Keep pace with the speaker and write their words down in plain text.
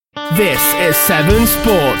This is 7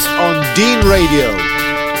 Sport on Dean Radio.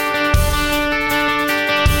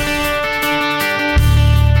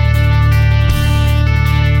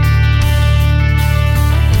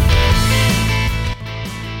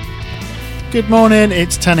 Good morning,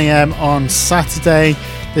 it's 10 a.m. on Saturday.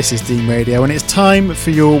 This is Dean Radio and it's time for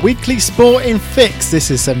your weekly sporting fix. This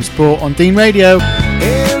is 7 Sport on Dean Radio.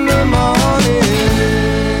 In the morning.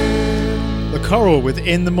 The Coral with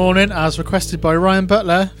In the Morning as requested by Ryan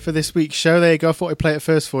Butler for this week's show. There you go, I thought I'd play it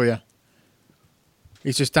first for you.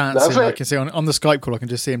 He's just dancing. I can see on the Skype call, I can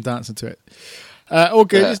just see him dancing to it. All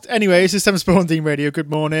good. Yeah. Anyway, this is 7 Sport on Dean Radio. Good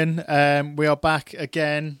morning. We are back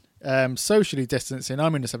again. Socially distancing.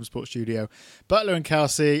 I'm in the 7 Sports studio. Butler and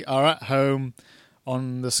Kelsey are at home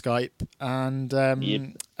on the Skype. And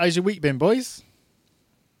how's your week been, boys?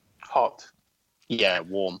 Hot. Yeah,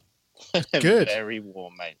 warm. Good. Very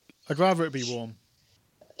warm, mate. I'd rather it be warm.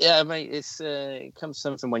 Yeah, mate. It comes to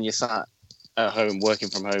something when you're sat at home, working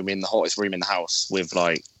from home in the hottest room in the house with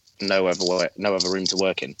like no other room to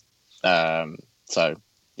work in. So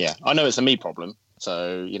yeah, I know it's a me problem.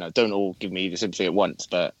 So don't all give me the sympathy at once,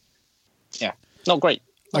 but. Yeah, not great.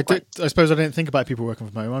 I suppose I didn't think about people working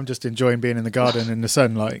from home. I'm just enjoying being in the garden in the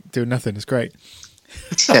sun, like doing nothing. It's great.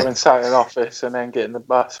 I've been sat in an office and then getting the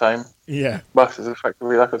bus home. Yeah, bus is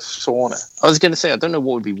effectively like a sauna. I was going to say, I don't know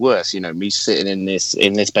what would be worse. Me sitting in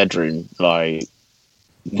this bedroom, like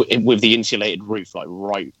with the insulated roof, like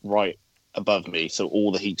right above me, so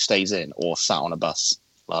all the heat stays in, or sat on a bus,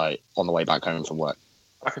 like on the way back home from work.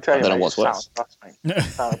 I can tell you, I don't know what's worse.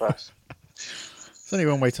 Sat on a bus. There's only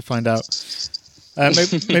one way to find out.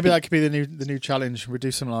 Maybe that could be the new challenge. We'll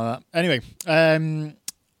do something like that. Anyway,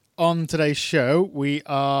 on today's show, we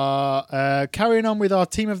are carrying on with our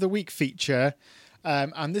Team of the Week feature.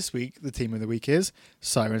 And this week, the Team of the Week is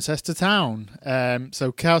Cirencester Town.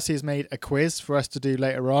 So Kelsey has made a quiz for us to do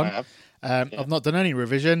later on. I've not done any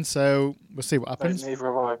revision, so we'll see what happens. Neither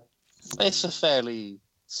have I. It's a fairly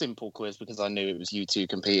simple quiz because I knew it was you two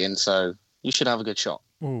competing, so you should have a good shot.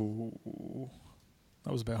 Ooh.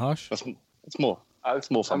 That was a bit harsh. It's more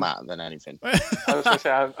for Matt than anything. I was going to say,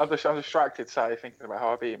 I'm distracted, Sally, thinking about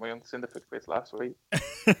how I beat my Cinderfoot quiz last week.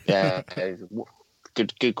 Yeah,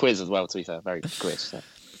 good quiz as well, to be fair. Very good quiz. So.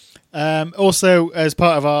 Also, as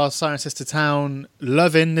part of our Cirencester Town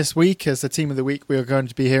love-in this week, as the Team of the Week, we are going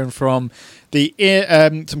to be hearing from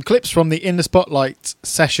some clips from the In the Spotlight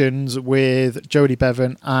sessions with Jody,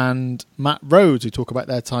 Bevan and Matt Rhodes, who talk about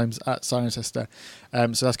their times at Cirencester.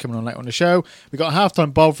 So that's coming on later on the show. We've got a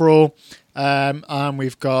halftime Bovril, and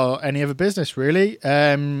we've got any other business, really.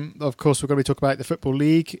 Of course, we're going to be talking about the Football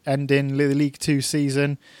League, ending the League 2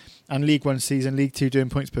 season and League 1 season, League 2 doing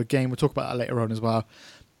points per game. We'll talk about that later on as well.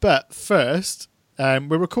 But first,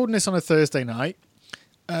 we're recording this on a Thursday night.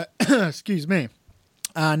 Excuse me.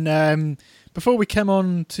 And before we came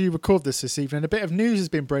on to record this evening, a bit of news has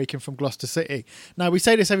been breaking from Gloucester City. Now, we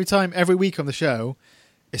say this every week on the show.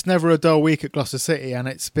 It's never a dull week at Gloucester City, and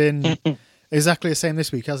it's been exactly the same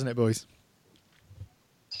this week, hasn't it, boys?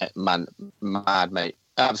 Man, mad, mate.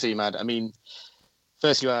 Absolutely mad. I mean,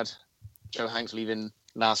 first you had Joe Hanks leaving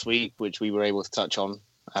last week, which we were able to touch on.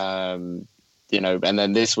 And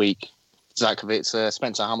then this week, Zakovitz,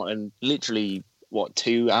 Spencer Hamilton, literally,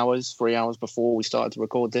 3 hours before we started to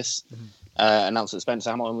record this, announced that Spencer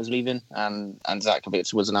Hamilton was leaving, and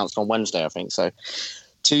Zakovitz was announced on Wednesday, I think. So,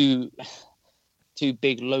 two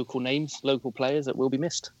big local players that will be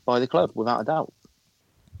missed by the club, without a doubt.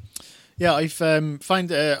 Yeah, I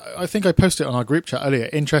think I posted it on our group chat earlier.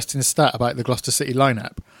 Interesting stat about the Gloucester City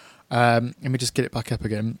lineup. Let me just get it back up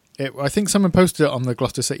again. I think someone posted it on the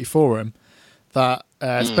Gloucester City forum that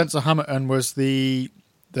Spencer Hamilton was the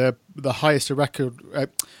highest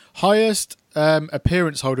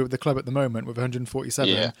appearance holder with the club at the moment with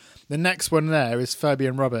 147. Yeah. The next one there is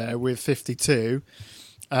Fabian Robert with 52,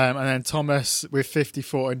 and then Thomas with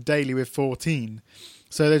 54 and Daly with 14.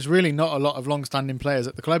 So there's really not a lot of long-standing players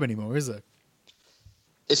at the club anymore, is there?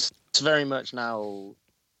 It's very much now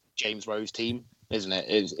James Rowe's team, isn't it?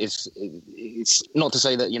 It's not to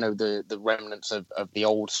say that the remnants of the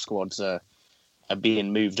old squads are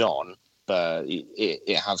being moved on, but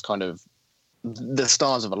it has kind of, the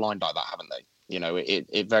stars have aligned like that, haven't they?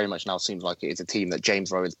 It very much now seems like it is a team that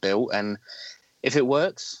James Rowe has built, and if it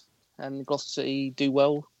works and Gloucester City do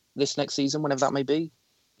well this next season, whenever that may be,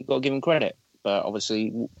 you've got to give them credit. But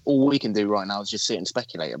obviously, all we can do right now is just sit and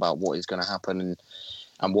speculate about what is going to happen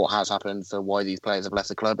and what has happened for why these players have left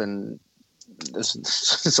the club, and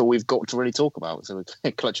that's all we've got to really talk about. So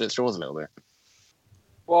we clutch at straws a little bit.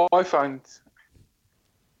 Well, I found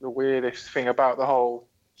the weirdest thing about the whole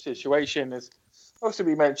situation is obviously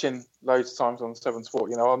we mentioned loads of times on Seven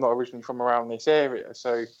Sport, you know, I'm not originally from around this area.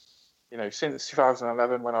 So, you know, since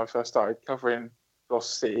 2011, when I first started covering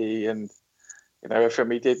Gloucester City and, you know, everything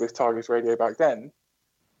we did with Tigers Radio back then,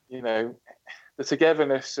 you know, the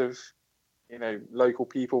togetherness of, you know, local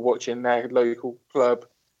people watching their local club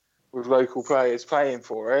with local players playing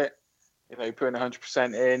for it, you know, putting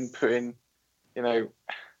 100% in, putting, you know,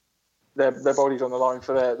 their bodies on the line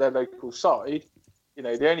for their local side. You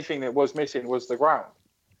know, the only thing that was missing was the ground.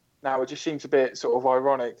 Now, it just seems a bit sort of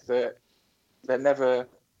ironic that they've never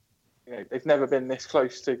been this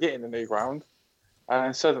close to getting the new ground.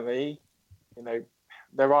 And suddenly, you know,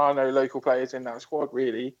 there are no local players in that squad,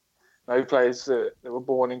 really. No players that were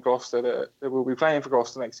born in Gloucester that will be playing for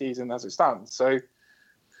Gloucester next season as it stands. So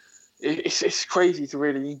it's crazy to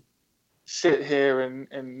really sit here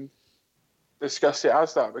and discuss it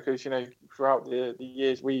as that, because, you know, throughout the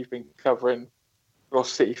years we've been covering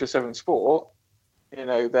Gloucester City for Seven Sport, you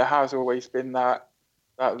know, there has always been that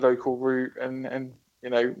local root and you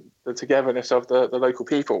know, the togetherness of the local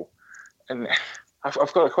people. And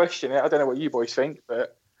I've got a question. I don't know what you boys think,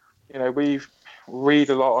 but, you know, we've read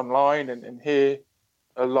a lot online and hear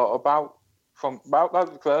a lot about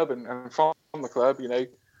the club and from the club. You know,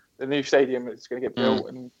 the new stadium that's going to get built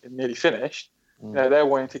and nearly finished. You know, they're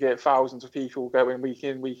wanting to get thousands of people going week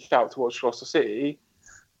in, week out to watch Gloucester City.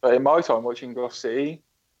 But in my time watching Gloucester City,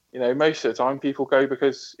 you know, most of the time people go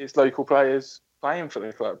because it's local players playing for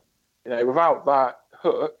the club. You know, without that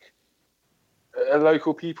hook,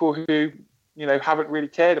 local people who, you know, haven't really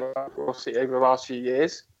cared about Gloucester City over the last few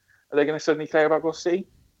years, are they going to suddenly care about Gloucester City?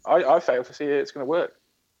 I fail to see it's going to work.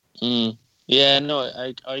 Yeah, no,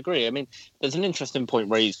 I agree. I mean, there's an interesting point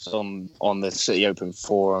raised on the City Open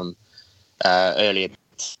forum earlier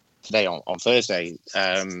today on Thursday.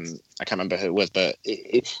 I can't remember who it was, but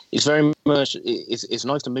it's very much it's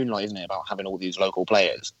nice to moonlight, isn't it, about having all these local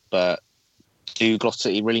players, but do Gloucester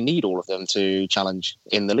City really need all of them to challenge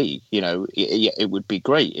in the league? You know, it would be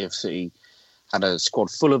great if City had a squad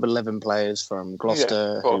full of 11 players from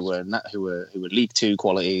Gloucester who were League Two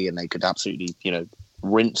quality, and they could absolutely, you know,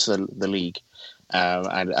 rinse the league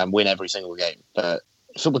and win every single game. But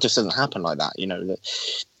football just doesn't happen like that. You know,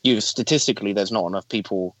 statistically, there's not enough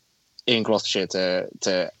people in Gloucestershire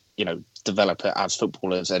to you know, develop it as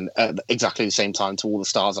footballers, and at exactly the same time to all the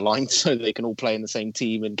stars aligned, so they can all play in the same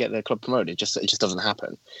team and get their club promoted. It just doesn't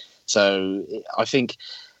happen. So I think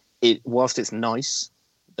whilst it's nice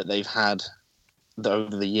that they've had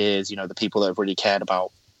over the years, you know, the people that have really cared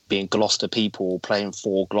about being Gloucester people playing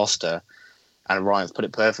for Gloucester, and Ryan's put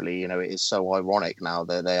it perfectly, you know, it is so ironic now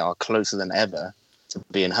that they are closer than ever to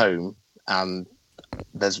being home, and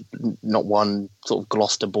there's not one sort of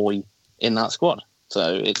Gloucester boy in that squad.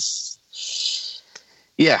 So it's,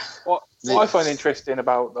 yeah. What I find interesting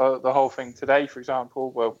about the whole thing today, for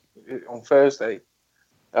example, well, on Thursday,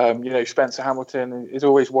 you know, Spencer Hamilton is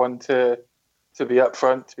always one to be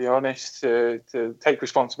upfront, to be honest, to take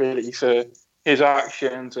responsibility for his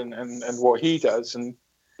actions and what he does. And,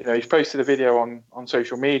 you know, he's posted a video on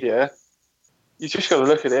social media. You just got to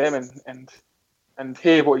look at him and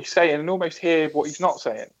hear what he's saying, and almost hear what he's not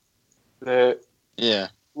saying.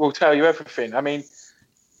 Will tell you everything. I mean,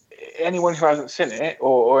 anyone who hasn't seen it,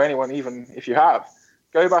 or anyone, even if you have,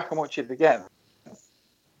 go back and watch it again.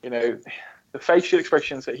 You know, the facial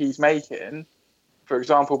expressions that he's making, for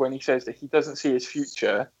example, when he says that he doesn't see his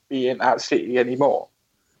future being at City anymore,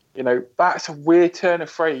 you know, that's a weird turn of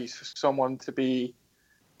phrase for someone to be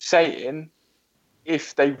saying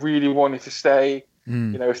if they really wanted to stay,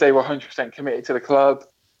 you know, if they were 100% committed to the club,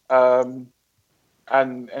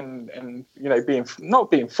 and you know, not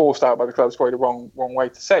being forced out by the club is probably the wrong way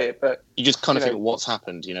to say it, but you just kind of think what's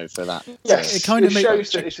happened, you know, for that. Yes, it kind of shows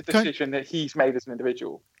that it's a decision that he's made as an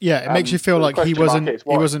individual. Yeah, it makes you feel like he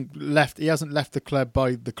hasn't left the club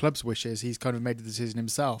by the club's wishes. He's kind of made the decision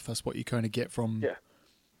himself. That's what you kind of get from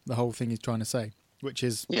the whole thing he's trying to say, which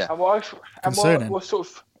is concerning. What's sort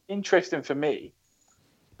of interesting for me,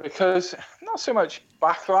 because not so much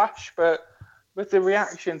backlash, but with the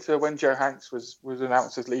reaction to when Joe Hanks was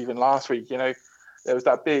announced as leaving last week, you know, there was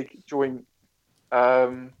that big joint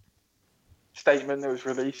statement that was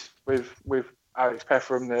released with Alex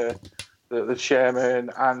Pethram, the chairman,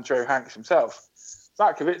 and Joe Hanks himself.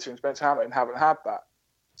 Zach Kavitzer and Spencer Hamilton haven't had that.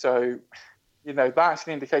 So, you know, that's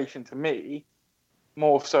an indication to me,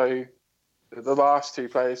 more so the last two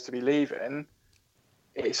players to be leaving,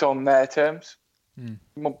 it's on their terms,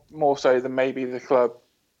 more so than maybe the club,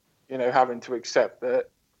 you know, having to accept that,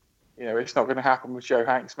 you know, it's not going to happen with Joe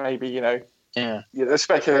Hanks. Maybe, you know, the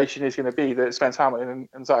speculation is going to be that Spence Hamilton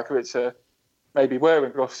and Zach Kavitzer maybe were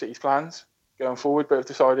in Gloucester City's plans going forward, but have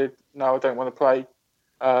decided, no, I don't want to play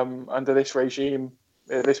under this regime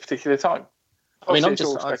at this particular time. Obviously, it's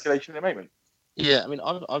all speculation at the moment. Yeah, I mean,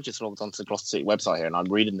 I've just logged onto the Gloucester City website here, and I'm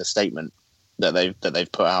reading the statement that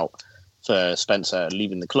they've put out for Spencer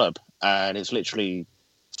leaving the club, and it's literally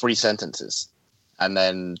 3 sentences, and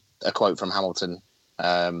then a quote from Hamilton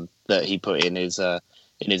that he put in his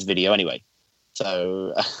video anyway.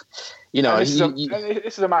 So, this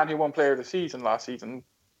is a man who won Player of the Season last season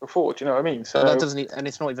before. Do you know what I mean? So that doesn't, and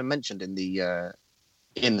it's not even mentioned in the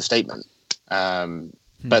statement.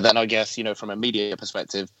 But then I guess, from a media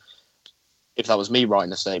perspective, if that was me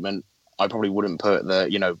writing a statement, I probably wouldn't put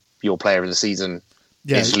your Player of the Season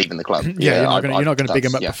is leaving the club. You're not going to big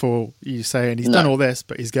him up before you say, and he's done all this,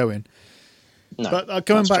 but he's going. No, but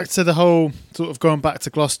going back to the whole sort of going back to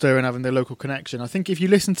Gloucester and having the local connection, I think if you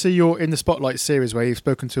listen to your In the Spotlight series where you've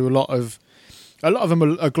spoken to a lot of them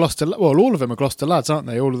are Gloucester, well, all of them are Gloucester lads, aren't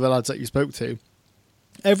they? All of the lads that you spoke to,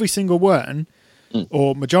 every single one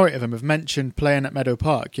or majority of them have mentioned playing at Meadow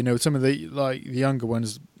Park. Some of the younger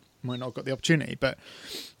ones might not have got the opportunity, but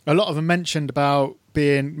a lot of them mentioned about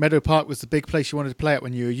being Meadow Park was the big place you wanted to play at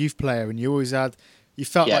when you were a youth player, and you always had. You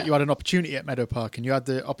felt like you had an opportunity at Meadow Park, and you had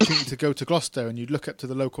the opportunity to go to Gloucester, and you'd look up to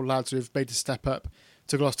the local lads who have made a step up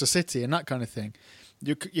to Gloucester City and that kind of thing.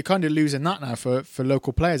 You're kind of losing that now for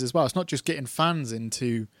local players as well. It's not just getting fans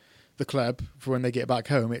into the club for when they get back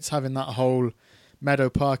home. It's having that whole Meadow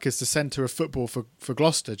Park as the centre of football for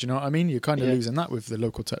Gloucester. Do you know what I mean? You're kind of losing that with the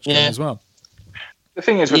local touchdown as well. The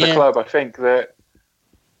thing is with the club, I think that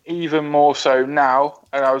even more so now,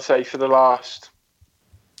 and I would say for the last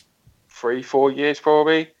 3-4 years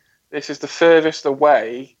probably, this is the furthest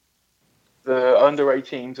away the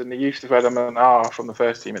under-18s and the youth development are from the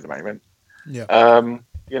first team at the moment.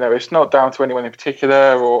 It's not down to anyone in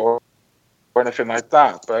particular or anything like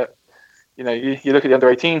that, but you look at the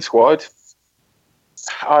under-18 squad,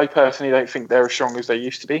 I personally don't think they're as strong as they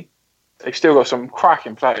used to be. They've still got some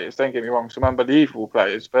cracking players, don't get me wrong, some unbelievable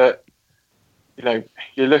players, but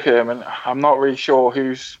you look at them and I'm not really sure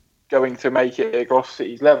who's going to make it at Gloucester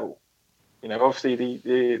City's level. Obviously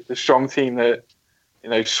the strong team that,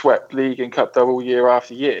 swept league and cup double year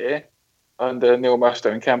after year under Neil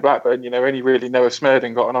Musto and Ken Blackburn, only really Noah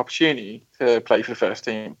Smurden got an opportunity to play for the first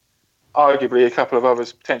team. Arguably a couple of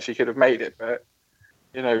others potentially could have made it, but,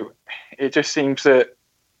 it just seems that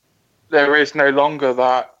there is no longer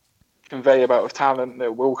that conveyor belt of talent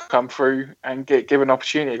that will come through and get given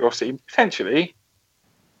opportunity at Gloucester City. Potentially,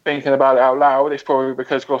 thinking about it out loud, it's probably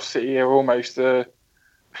because Gloucester City are almost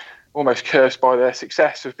cursed by their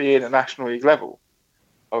success of being at National League level.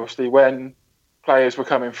 Obviously, when players were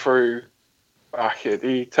coming through back at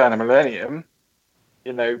the turn of millennium,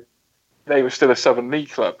 they were still a Southern League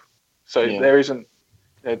club. So there isn't,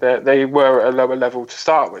 they were at a lower level to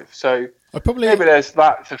start with. So maybe there's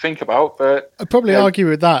that to think about. But I'd probably argue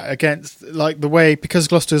with that against the way, because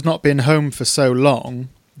Gloucester's not been home for so long,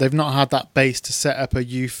 they've not had that base to set up a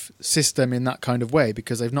youth system in that kind of way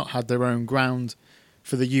because they've not had their own ground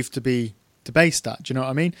for the youth to be based at. Do you know what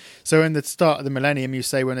I mean? So in the start of the millennium, you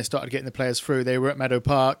say when they started getting the players through, they were at Meadow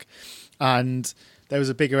Park and there was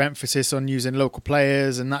a bigger emphasis on using local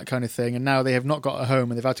players and that kind of thing. And now they have not got a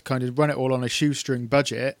home and they've had to kind of run it all on a shoestring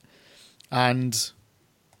budget and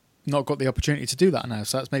not got the opportunity to do that now.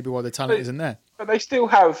 So that's maybe why the talent isn't there. But they still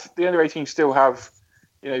have, the under-18 still have,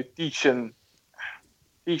 decent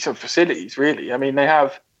facilities, really. I mean, they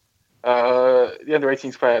have the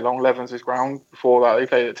under-18s play at Long Levens' ground. Before that, they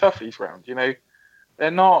played at Tuffley's ground.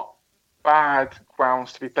 They're not bad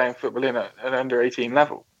grounds to be playing football in at an under-18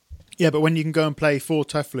 level. Yeah, but when you can go and play for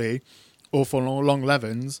Tuffley or for Long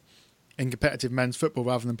Levens in competitive men's football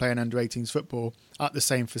rather than playing under-18s football at the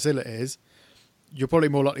same facilities, you're probably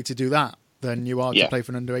more likely to do that than you are to play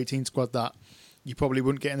for an under-18 squad that you probably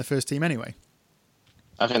wouldn't get in the first team anyway.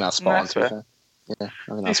 I think that's spot on, to be fair.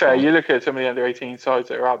 Yeah, to be fair, you look at some of the under-18 sides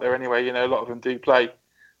that are out there anyway, a lot of them do play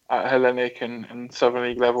at Hellenic and Southern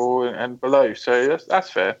League level and below, so that's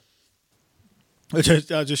fair. I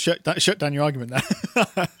just shut down your argument there.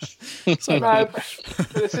 But it's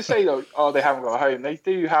to say, though, they haven't got a home. They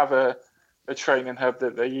do have a training hub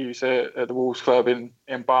that they use at the Wolves Club in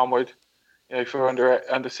Barnwood, for under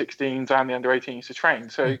 16s and the under 18s to train.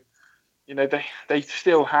 So, they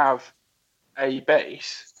still have a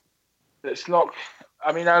base that's not.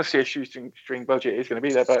 I mean, obviously a shoestring budget is going to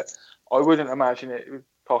be there, but I wouldn't imagine it would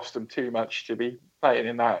cost them too much to be playing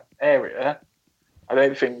in that area. I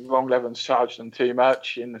don't think Long Levens charged them too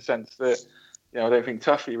much in the sense that, I don't think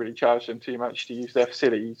Tuffley really charged them too much to use their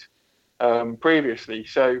facilities previously.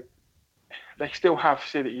 So they still have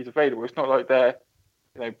facilities available. It's not like they're,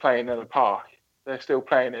 playing in a park. they're still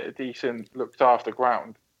playing at a decent, looked after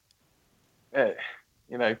ground.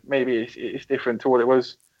 Maybe it's different to what it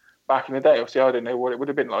was back in the day. Obviously, I don't know what it would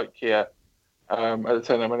have been like here at the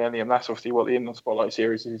Cheltenham Millennium. That's obviously what the In the Spotlight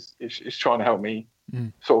series is trying to help me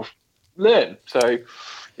sort of learn. So,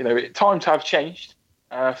 times have changed.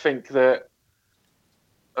 I think that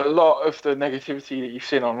a lot of the negativity that you've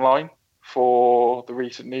seen online for the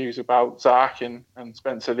recent news about Zach and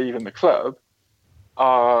Spencer leaving the club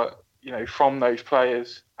are, from those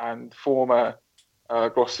players and former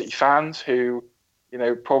Gloucester City fans who,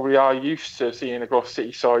 probably are used to seeing a Gloucester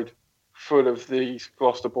City side full of these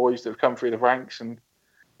Gloucester boys that have come through the ranks, and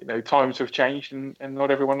times have changed, and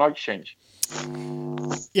not everyone likes change.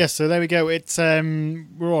 Yes, so there we go. It's all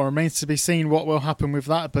remains to be seen what will happen with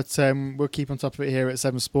that, but we'll keep on top of it here at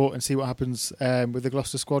 7 Sport and see what happens with the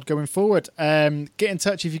Gloucester squad going forward. Get in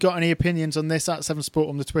touch if you've got any opinions on this at 7 Sport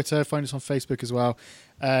on the Twitter. Find us on Facebook as well,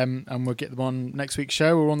 and we'll get them on next week's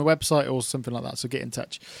show or on the website or something like that, so get in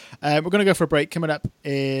touch. We're going to go for a break. Coming up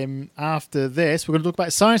after this, we're going to talk about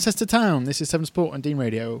Cirencester Town. This is 7 Sport on Dean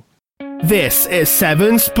Radio. This is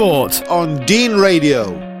 7 Sport on Dean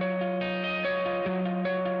Radio.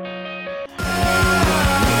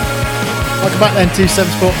 Welcome back then to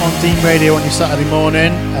 7 Sport on Dean Radio on your Saturday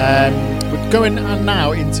morning. We're going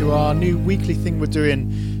now into our new weekly thing we're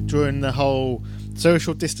doing during the whole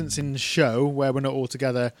social distancing show where we're not all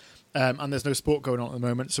together and there's no sport going on at the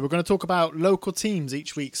moment. So we're going to talk about local teams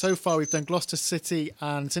each week. So far we've done Gloucester City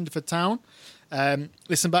and Cirencester Town.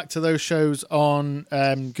 Listen back to those shows on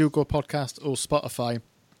Google Podcast or Spotify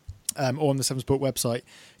or on the 7 Sport website.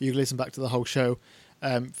 You can listen back to the whole show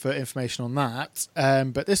for information on that.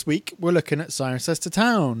 But this week we're looking at Cirencester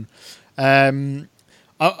Town.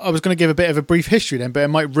 I was going to give a bit of a brief history then, but it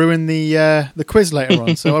might ruin the quiz later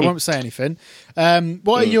on, so I won't say anything.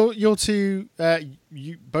 What are your two,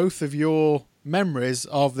 both of your memories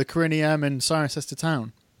of the Cireneum and Cirencester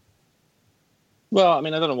Town? Well, I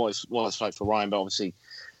mean, I don't know what it's like for Ryan, but obviously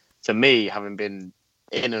for me, having been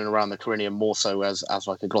in and around the Cireneum more so as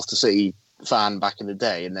like a Gloucester City fan back in the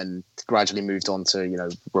day, and then gradually moved on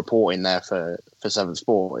to reporting there for 7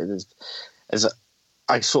 Sport.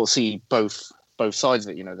 I sort of see both sides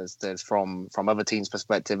of it. There's from other teams'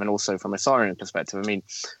 perspective and also from a Ciren perspective. I mean,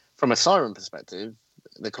 from a Ciren perspective,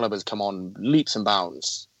 the club has come on leaps and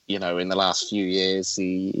bounds. In the last few years,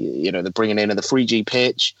 the bringing in of the 3G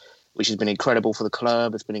pitch, which has been incredible for the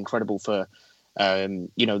club. It's been incredible for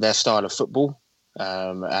their style of football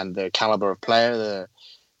and the caliber of player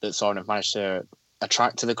that Ciren have managed to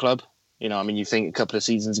attract to the club. You think a couple of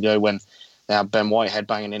seasons ago when they had Ben Whitehead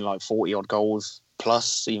banging in like 40 odd goals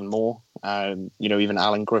plus, even more. Even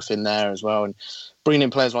Alan Griffin there as well, and bringing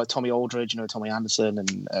in players like Tommy Aldridge, Tommy Anderson,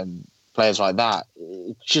 and players like that.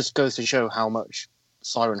 It just goes to show how much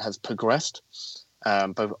Ciren has progressed,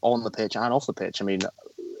 both on the pitch and off the pitch. I mean,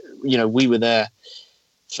 we were there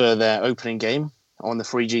for their opening game on the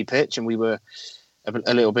 3G pitch, and we were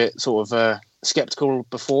a little bit sort of sceptical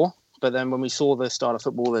before, but then when we saw the style of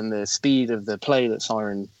football and the speed of the play that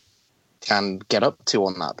Ciren can get up to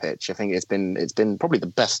on that pitch, I think it's been probably the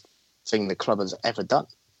best thing the club has ever done.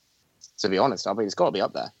 To be honest, I mean, it's got to be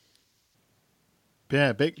up there.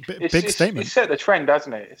 Yeah, big statement. It's set the trend,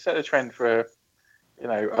 hasn't it? It's set the trend for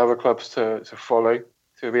other clubs to follow,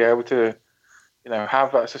 to be able to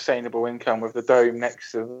have that sustainable income with the dome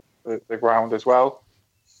next to the ground as well.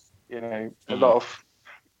 A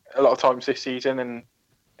lot of times this season and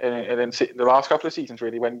then the last couple of seasons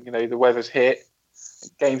really, when the weather's hit,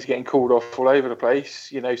 games getting called off all over the place.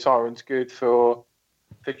 Ciren's good for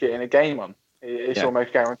getting a game on. It's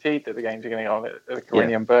almost guaranteed that the games are going to go on at the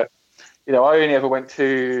Cireneum. Yeah. But I only ever went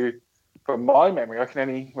to, from my memory, I can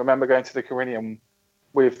only remember going to the Cireneum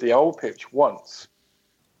with the old pitch once.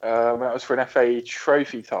 That was for an FA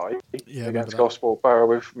Trophy tie against Gosport Borough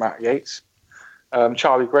with Matt Yates.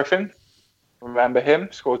 Charlie Griffin, remember him,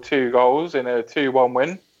 scored 2 goals in a 2-1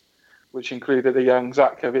 win, which included a young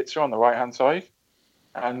Zach Kavitzer on the right-hand side.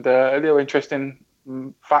 And a little interesting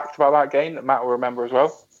fact about that game that Matt will remember as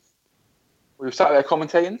well. We were sat there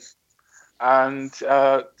commentating, and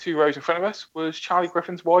 2 rows in front of us was Charlie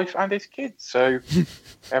Griffin's wife and his kids. So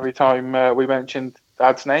every time we mentioned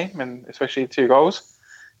Dad's name, and especially 2 goals,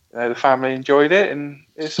 the family enjoyed it, and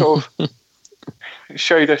it sort of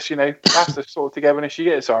showed us, that's the sort of togetherness you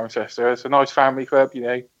get at Cirencester. It's a nice family club,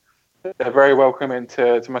 they're very welcoming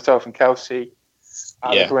to myself and Kelsey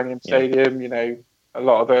at the Millennium Stadium. A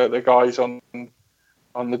lot of the guys on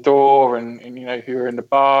the door and who are in the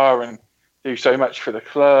bar and do so much for the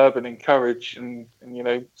club and encourage and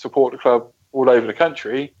support the club all over the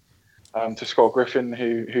country. To Scott Griffin,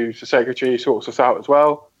 who's the secretary, sorts us out as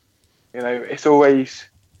well. you know, it's always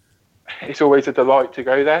a delight to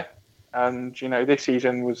go there. And, you know, this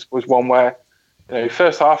season was one where, you know,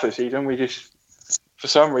 first half of the season, we just, for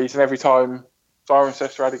some reason, every time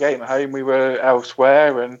Cirencester had a game at home, we were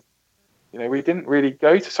elsewhere. And, you know, we didn't really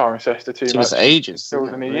go to Cirencester too much. It was ages. It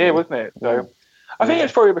was a New Year, wasn't it? So I think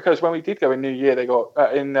it's probably because when we did go in New Year, they got,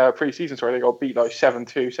 in pre-season, they got beat like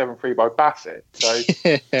 7-2, 7-3 by Bassett. So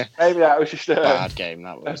maybe that was just a bad game.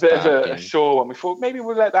 That was a bit of a sore one. We thought maybe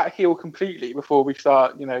we'll let that heal completely before we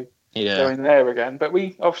start, you know, going there again. But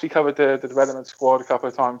we obviously covered the development squad a couple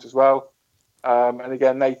of times as well. And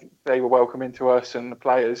again, they were welcoming to us, and the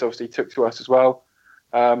players obviously took to us as well,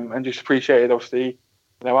 and just appreciated obviously, you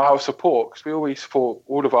know, our support, because we always support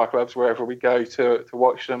all of our clubs wherever we go to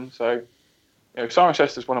watch them. So, you know,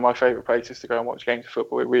 Cirencester is one of my favourite places to go and watch games of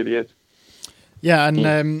football. It really is. Yeah,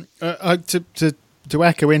 and to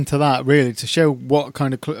echo into that, really, to show what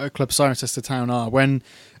kind of club Cirencester Town are. When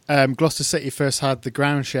Gloucester City first had the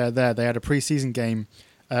ground share there, they had a pre-season game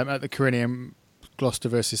at the Ciren, Gloucester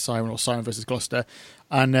versus Ciren, or Ciren versus Gloucester,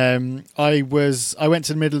 and I went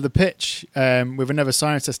to the middle of the pitch with another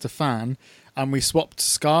Cirencester fan, and we swapped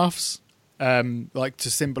scarves, like to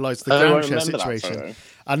symbolise the ground share situation.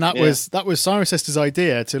 And that was Cirencester's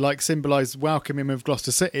idea to like symbolise welcoming of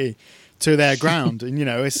Gloucester City to their ground. And, you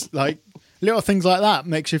know, it's like little things like that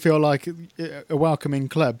makes you feel like a welcoming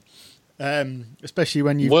club, especially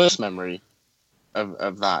when you... Worst memory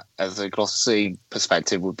of that, as a Gloucester City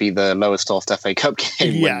perspective, would be the Lowestoft FA Cup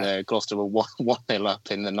game when Gloucester were 1-0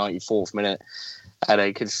 up in the 94th minute, and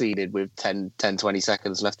they conceded with 10-20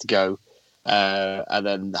 seconds left to go. And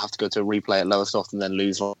then have to go to a replay at Lowestoft and then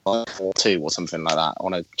lose 4-2 or something like that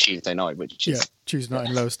on a Tuesday night, which is Tuesday night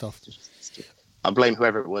in Lowestoft. I blame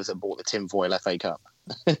whoever it was that bought the tinfoil FA Cup.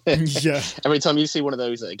 Yeah. Every time you see one of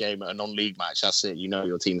those at a game, at a non-league match, that's it. You know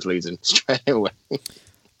your team's losing straight away.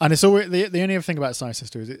 And it's always the only other thing about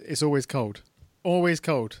Cirencester is it's always cold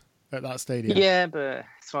at that stadium. Yeah, but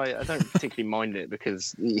it's like, I don't particularly mind it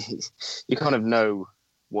because you kind of know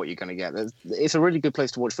what you're going to get. It's a really good place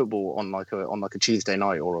to watch football on like a Tuesday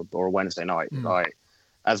night or a Wednesday night. Like,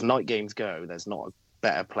 as night games go, there's not a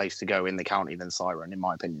better place to go in the county than Ciren, in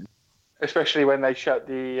my opinion. Especially when they shut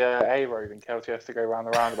the A road and Kelty has to go around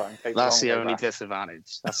the roundabout and take. That's the only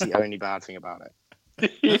disadvantage. That's the only bad thing about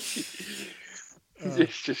it.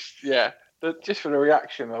 It's just just for the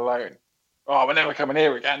reaction alone. Oh, we're never coming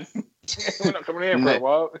here again. We're not coming here for a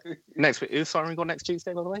while. Next week, is Ciren got next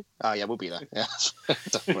Tuesday, by the way? Oh yeah, we'll be there. Yeah.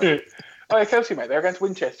 Oh yeah, Kelty, mate, they're against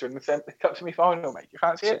Winchester in the cup semi-final, mate. You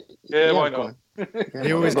fancy it? Yeah, why not?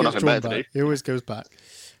 He always gets drawn back. He always goes back.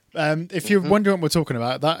 If you're wondering what we're talking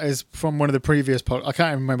about, that is from one of the previous I can't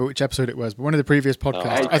even remember which episode it was, but one of the previous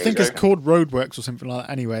podcasts. I think it's called Roadworks or something like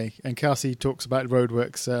that anyway. And Kelsey talks about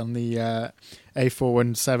Roadworks on the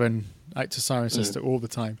A417 out to Cirencester all the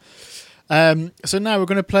time. So now we're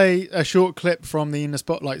going to play a short clip from the In the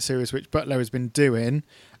Spotlight series, which Butler has been doing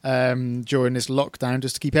during this lockdown,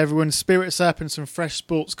 just to keep everyone's spirits up and some fresh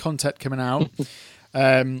sports content coming out.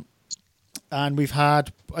 And we've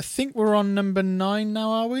had, I think we're on number 9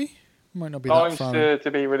 now, are we? Might not be that far. 9's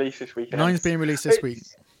to be released this weekend. 9's being released this week.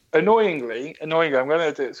 Annoyingly, I'm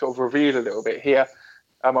going to sort of reveal a little bit here.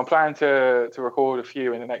 I'm planning to record a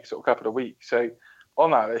few in the next sort of couple of weeks. So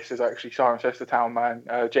on that list is actually Cirencester Town man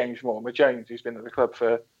James Mortimer Jones, who's been at the club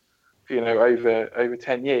for over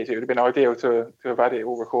 10 years. It would have been ideal to have had it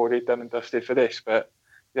all recorded, done and dusted for this, but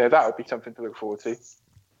that would be something to look forward to.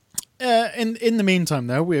 In the meantime,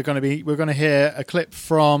 though, we're going to hear a clip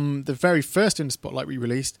from the very first In the Spotlight we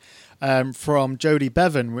released from Jody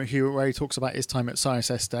Bevan, where he talks about his time at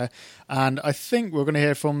Cirencester, and I think we're going to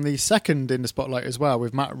hear from the second In the Spotlight as well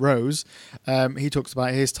with Matt Rose. He talks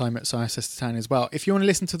about his time at Cirencester Town as well. If you want to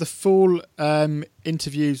listen to the full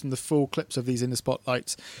interviews and the full clips of these In the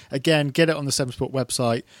Spotlights, again, get it on the Seven Sport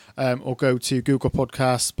website, or go to Google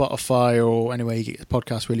Podcasts, Spotify, or anywhere you get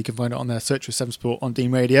podcasts. Really, you can find it on there. Search for Seven Sport on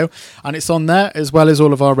Dean Radio. And it's on there as well as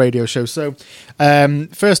all of our radio shows. So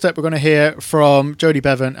first up, we're going to hear from Jody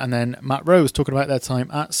Bevan and then Matt Rose talking about their time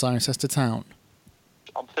at Cirencester Town.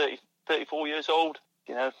 I'm 34 years old,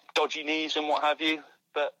 dodgy knees and what have you.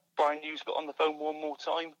 But Brian Hughes got on the phone one more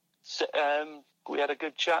time. We had a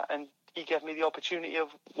good chat and he gave me the opportunity of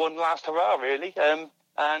one last hurrah, really. And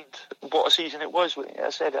what a season it was.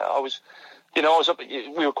 As I said,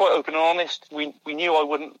 we were quite open and honest. We knew I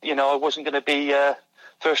wasn't going to be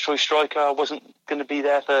first choice striker. I wasn't going to be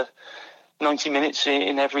there for 90 minutes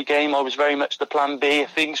in every game. I was very much the plan B.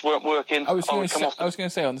 If things weren't working, I was going to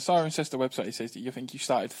say on the Cirencester website it says that you think you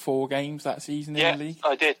started 4 games that season in the league.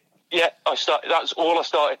 I did. Yeah, I started. That's all I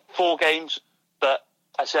started. 4 games, but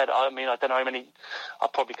I said, I don't know how many. I'll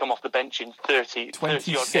probably come off the bench in 30 odd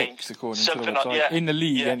 26, games, according to the website, in the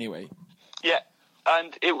league anyway. Yeah,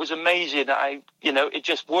 and it was amazing. It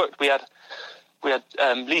just worked. We had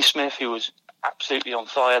Lee Smith, who was absolutely on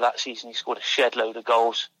fire that season. He scored a shed load of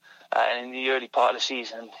goals, and in the early part of the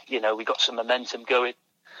season, we got some momentum going,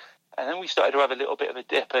 and then we started to have a little bit of a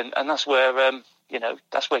dip, and that's where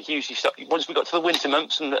that's where Hughes started. Once we got to the winter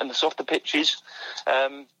months and the softer pitches.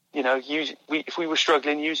 If we were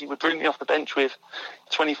struggling, usually would bring me off the bench with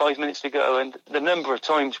 25 minutes to go, and the number of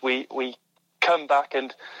times we come back,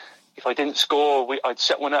 and if I didn't score, I'd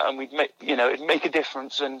set one up, and we'd make it'd make a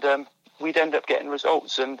difference, and we'd end up getting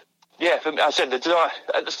results. And for me, I said at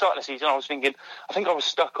the start of the season, I was thinking, I think I was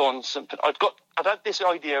stuck on something. I'd had this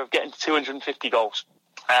idea of getting to 250 goals,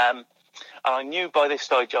 and I knew by this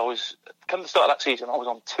stage come the start of that season, I was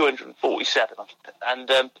on 247, and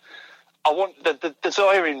the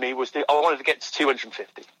desire in me was I wanted to get to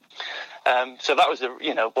 250. So that was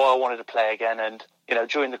why I wanted to play again. And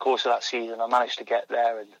during the course of that season, I managed to get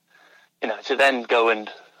there, and to then go and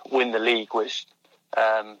win the league was,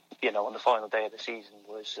 on the final day of the season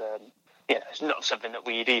was, it's not something that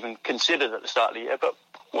we'd even considered at the start of the year. But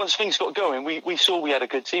once things got going, we saw we had a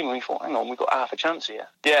good team, and we thought, hang on, we've got half a chance here.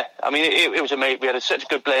 Yeah, it was amazing. We had such a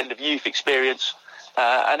good blend of youth experience,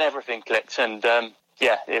 and everything clicked, and.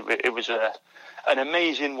 It was an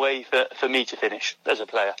amazing way for me to finish as a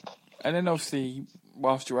player. And then obviously,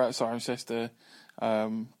 whilst you were at Cirencester,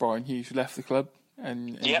 Brian Hughes left the club,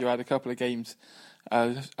 and you had a couple of games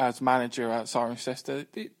as manager at Cirencester.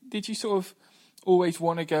 Did you sort of always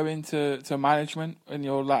want to go into management in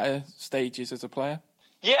your latter stages as a player?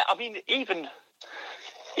 Yeah, even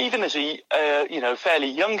as a fairly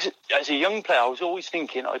young player, I was always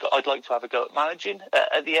thinking I'd like to have a go at managing.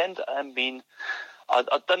 At the end,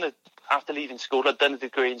 I'd done after leaving school. I'd done a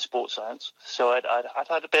degree in sports science, so I'd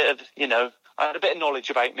had a bit of I had a bit of knowledge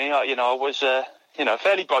about me. I was a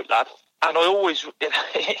fairly bright lad, and I always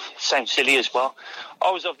it sounds silly as well. I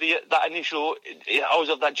was of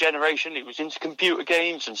that generation who was into computer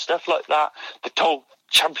games and stuff like that. The whole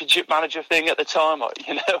championship manager thing at the time,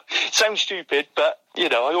 it sounds stupid, but I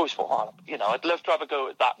always thought, I'd love to have a go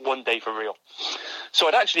at that one day for real. So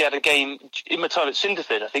I'd actually had a game in my time at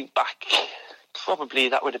Cinderford. I think back. Probably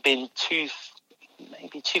that would have been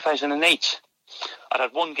maybe 2008. I'd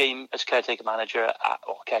had one game as caretaker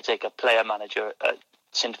player manager at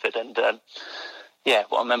Cinderford, and I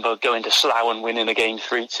remember going to Slough and winning a game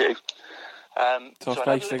 3-2. Tough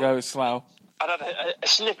place to go with Slough. I'd had a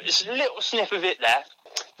little sniff of it there.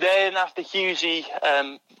 Then after Hughesy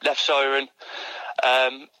left Ciren,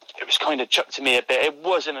 it was kind of chucked to me a bit. It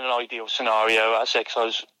wasn't an ideal scenario, I say, because I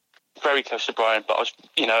was very close to Brian, but I was,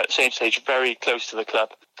 at the same stage, very close to the club.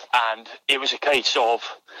 And it was a case of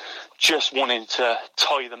just wanting to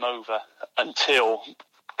tie them over until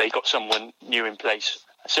they got someone new in place.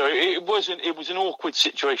 So it was an awkward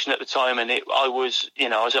situation at the time, and I was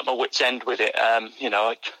at my wit's end with it.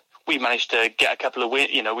 We managed to get a couple of wins.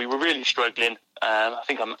 We were really struggling. I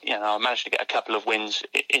think I managed to get a couple of wins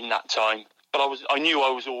in that time. But I knew I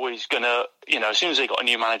was always gonna, as soon as they got a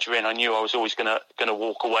new manager in, I knew I was always gonna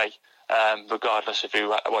walk away, regardless of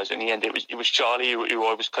who I was. In the end, it was Charlie who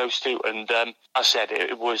I was close to, and I said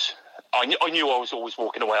it was. I knew I was always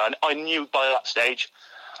walking away. I knew by that stage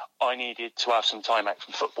I needed to have some time out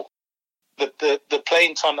from football. The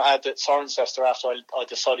playing time that I had at Cirencester after I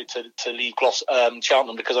decided to leave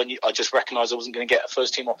Cheltenham, because I just recognised I wasn't going to get a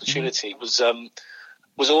first team opportunity,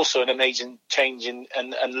 was also an amazing change and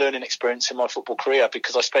learning experience in my football career,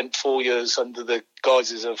 because I spent 4 years under the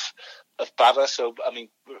guises of Bevan. So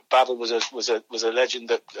Bevan was a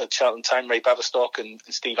legend at Cheltenham Town, Ray Baverstock and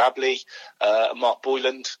Steve Abley, and Mark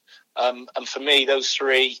Boyland, and for me those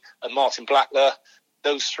three, and Martin Blackler,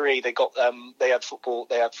 those three, they had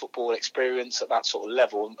football experience at that sort of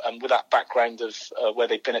level, and with that background of where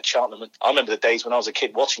they've been at Cheltenham. I remember the days when I was a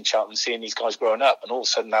kid watching Cheltenham, seeing these guys growing up, and all of a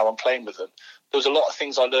sudden now I'm playing with them. There was a lot of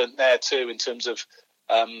things I learned there too in terms of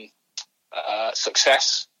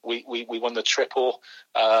success. We won the triple.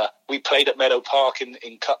 We played at Meadow Park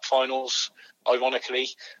in cup finals, ironically.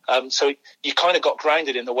 So you kind of got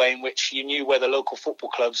grounded in the way in which you knew where the local football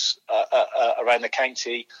clubs around the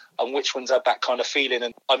county and which ones had that kind of feeling.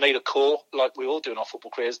 And I made a call, like we all do in our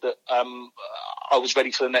football careers, that I was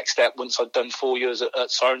ready for the next step once I'd done 4 years at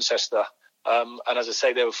Cirencester. And as I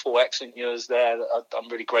say, there were 4 excellent years there that I'm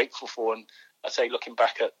really grateful for. And I say, looking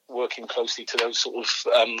back at working closely to those sort of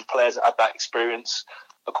players that had that experience,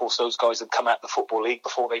 of course, those guys had come out the Football League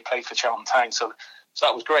before they played for Cheltenham Town. So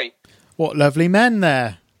that was great. What lovely men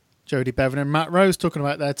there. Jody, Bevan and Matt Rose talking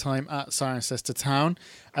about their time at Cirencester Town.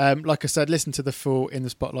 Like I said, listen to the full In the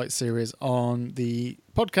Spotlight series on the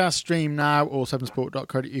podcast stream now or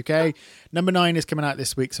 7sport.co.uk. Number 9 is coming out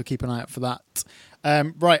this week, so keep an eye out for that.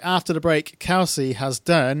 Right, after the break, Kelsey has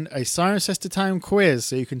done a Cirencester Town quiz,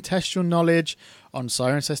 so you can test your knowledge on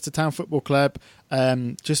Cirencester Town Football Club,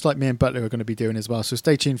 just like me and Butler are going to be doing as well, so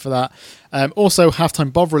stay tuned for that. Also,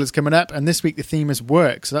 Halftime Bovril is coming up, and this week the theme is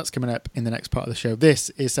work, so that's coming up in the next part of the show. This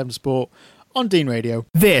is 7 Sport on Dean Radio.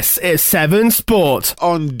 This is 7 Sport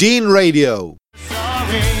on Dean Radio.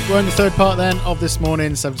 We're in the third part then of this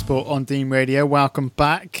morning's 7 Sport on Dean Radio. Welcome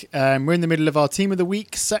back. We're in the middle of our Team of the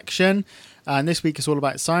Week section, and this week is all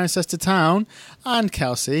about Cirencester Town, and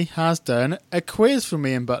Kelsey has done a quiz for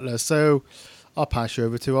me and Butler, so I'll pass you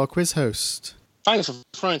over to our quiz host. Thanks for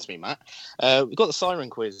throwing to me, Matt. We've got the Ciren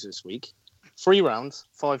quiz this week. 3 rounds,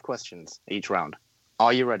 5 questions each round.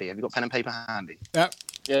 Are you ready? Have you got pen and paper handy? Yep.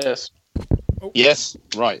 Yes. Oh. Yes,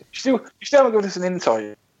 right. You still haven't given us an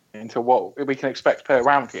insight into what we can expect per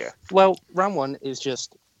round here. Well, round 1 is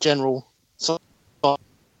just general. All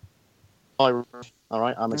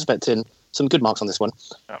right, I'm expecting some good marks on this one.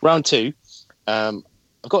 Yeah. Round 2, I've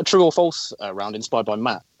got a true or false round inspired by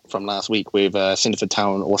Matt from last week with Cinderford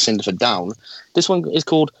Town or Cinderford Down. This one is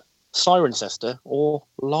called Cirencester or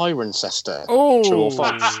Lierencester. Oh. True or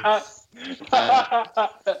false.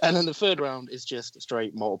 And then the third round is just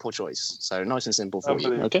straight multiple choice. So nice and simple for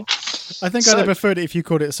you. Okay. I think I'd have preferred it if you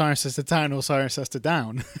called it Cirencester Town or Cirencester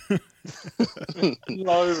Down.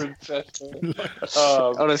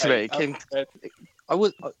 Lierencester. Honestly, I'll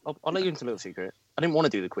let you into a little secret. I didn't want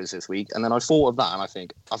to do the quiz this week, and then I thought of that, and I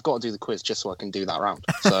think I've got to do the quiz just so I can do that round.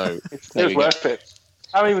 So it's worth it.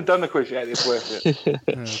 I haven't even done the quiz yet. It's worth it.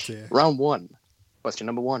 Oh, dear. Round 1, question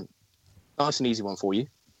number 1. Nice and easy one for you.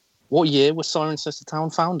 What year was Cirencester Town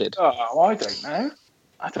founded? Oh, I don't know.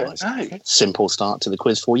 I don't know. Simple start to the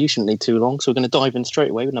quiz for you. Shouldn't need too long. So we're going to dive in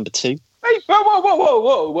straight away with number 2. Hey,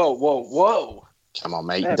 whoa. Come on,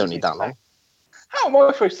 mate. You don't need that long. How am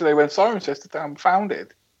I supposed to know when Cirencester Town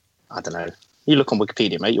founded? I don't know. You look on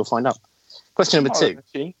Wikipedia, mate. You'll find out. Question number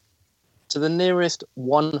 2. To the nearest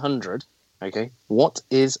 100, okay, what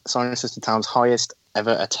is Cirencester Town's highest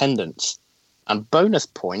ever attendance? And bonus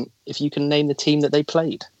point if you can name the team that they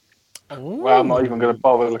played. Well, I'm not even going to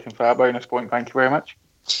bother looking for that bonus point. Thank you very much.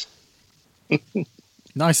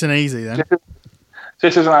 Nice and easy then.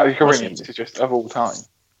 This isn't actually Korean. This is just of all time.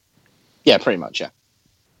 Yeah, pretty much, yeah.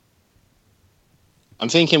 I'm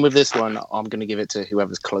thinking with this one, I'm going to give it to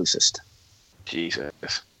whoever's closest. Jesus.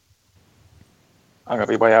 I'm going to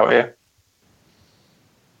be way out here.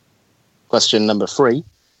 Question number 3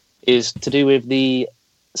 is to do with the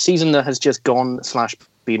season that has just gone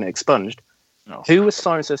 / been expunged. Oh. Who was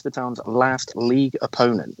Cirencester Town's last league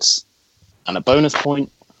opponents? And a bonus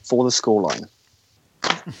point for the scoreline.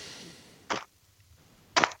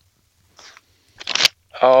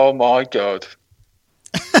 Oh my God.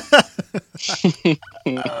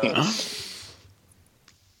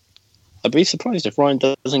 I'd be surprised if Ryan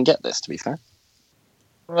doesn't get this, to be fair.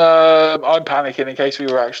 I'm panicking in case we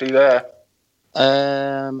were actually there.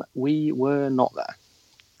 We were not there.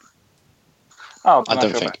 Oh, I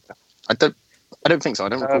don't think. I don't think so. I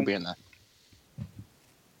don't recall being there.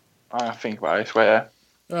 I think about it, I swear.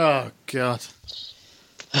 Oh, God.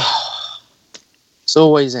 It's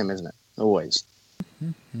always him, isn't it? Always.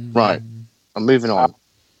 Right. I'm moving on.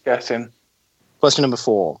 Guessing. Question number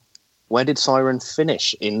 4. Where did Ciren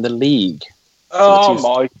finish in the league? Oh,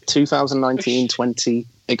 my. 2019-20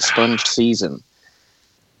 expunged season.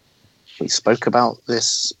 We spoke about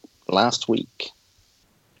this last week.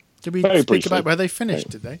 Did we speak about where they finished,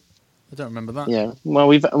 did they? I don't remember that. Yeah.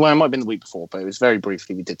 Well, it might have been the week before, but it was very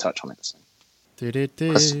briefly we did touch on it. So.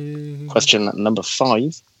 Question number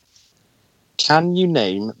 5. Can you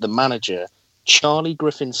name the manager Charlie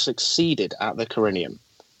Griffin succeeded at the Cirencester?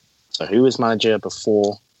 So who was manager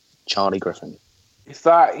before Charlie Griffin? Is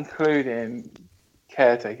that including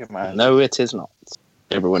caretaker manager? No, it is not.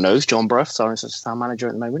 Everyone knows John Bruff, Cirencester Town manager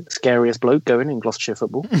at the moment. Scariest bloke going in Gloucestershire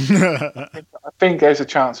football. I think there's a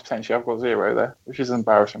chance potentially I've got 0 there, which is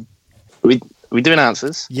embarrassing. Are we doing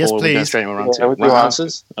answers? Yes, or please. Are we going straight around Yeah, we'll do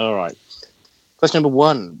answers? All right. Question number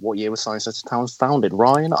 1. What year was Cirencester Town founded?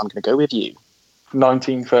 Ryan, I'm going to go with you.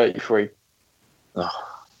 1933. Oh,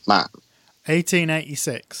 Matt.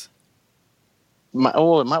 1886. Matt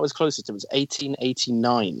was closer to it. It was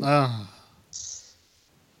 1889. Oh.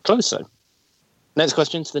 Close, though. Next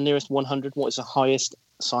question, to the nearest 100. What is the highest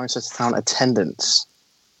Cirencester Town attendance?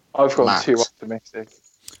 I've got Matt. too optimistic.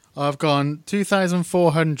 I've gone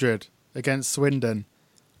 2,400 against Swindon.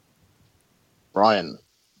 Ryan.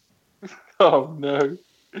 Oh, no.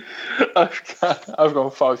 I've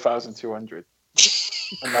got 5,200.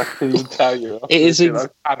 And I can even tell you.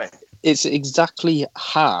 It's exactly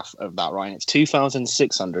half of that, Ryan. It's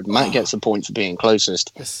 2,600. Matt gets a point for being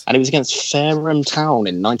closest. Yes. And it was against Cirencester Town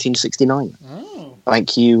in 1969. Oh.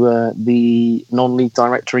 Thank you, the non-league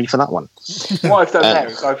directory, for that one. What I've done there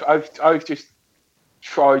is I've just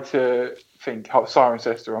tried to think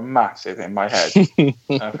Cirencester are massive in my head.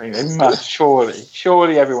 I think they must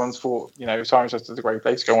surely everyone's thought, Cirencester's a great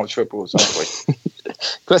place to go on football at some point.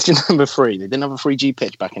 Question number 3. They didn't have a 3G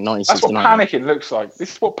pitch back in 1969. That's what panicking looks like.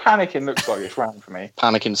 This is what panicking looks like this round for me.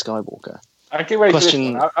 Panicking Skywalker. I get ready for this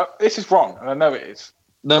one. This is wrong, and I know it is.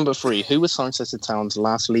 Number 3. Who was Cirencester Town's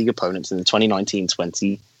last league opponents in the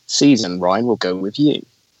 2019-20 season? Ryan, we'll go with you.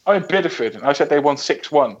 I'm in Biddeford, and I said they won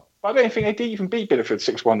 6-1. But I don't think they did even beat Biddeford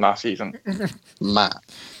 6-1 last season. Matt.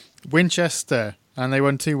 Winchester, and they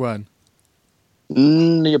won 2-1.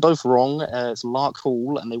 You're both wrong. It's Lark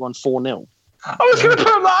Hall, and they won 4-0. I was going to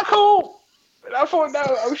put Lark Hall! But I thought, no,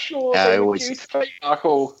 I was sure they were due to play Lark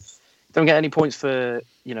Hall. Don't get any points for,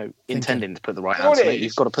 intending to put the right answer.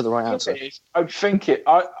 You've got to put the right answer. I think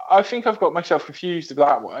I've got myself confused with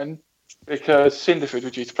that one because Cinderford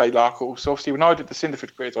were due to play Lark Hall. So obviously when I did the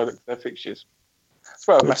Cinderford quiz, I looked at their fixtures. That's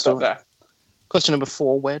where I messed up there. Question number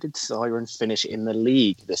 4. Where did Ciren finish in the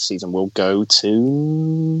league this season? We'll go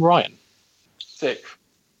to Ryan. 6th.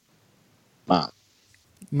 Matt.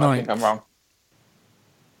 9th. I think I'm wrong.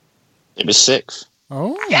 It was 6th.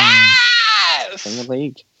 Oh. Yes! In the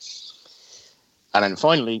league. And then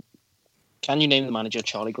finally, can you name the manager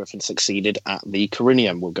Charlie Griffin succeeded at the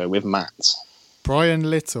Cheltenham? We'll go with Matt. Brian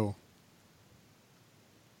Little.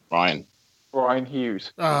 Ryan. Brian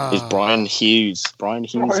Hughes. Is Brian Hughes. Brian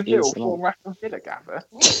Hughes Brian Little, is... former Aston Villa gaffer.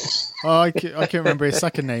 I can't remember his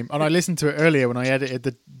second name. And I listened to it earlier when I edited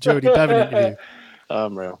the Jody Bevan interview.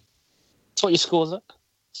 Real. Tot your scores up.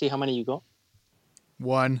 See how many you got.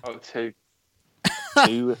 1. Oh, 2.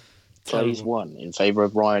 2 plays 1 in favour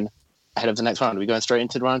of Ryan. Ahead of the next round. Are we going straight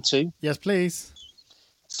into round 2? Yes, please.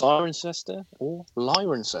 Cirencester or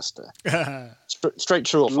Lierencester? Straight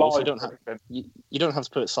true or false. You don't have to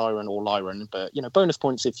put Ciren or Liren, but bonus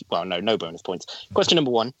points if no bonus points. Question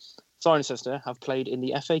number 1. Cirencester have played in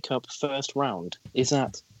the FA Cup first round. Is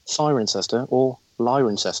that Cirencester or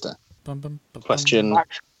Lierencester? Question.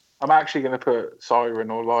 I'm actually going to put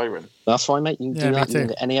Ciren or Liren. That's fine, mate. You can do that. You don't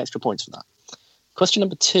get any extra points for that. Question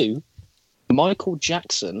number 2. Michael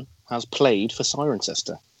Jackson has played for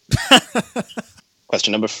Cirencester.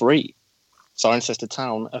 Question number 3. Cirencester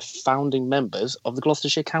Town are founding members of the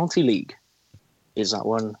Gloucestershire County League. Is that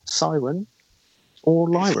one Ciren or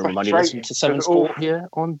Liren? When you listen to 7 Sport here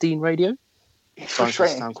on Dean Radio. It's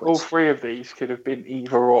frustrating. All 3 of these could have been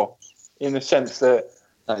either or, in the sense that...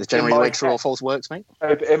 That is generally the way true or false works, mate.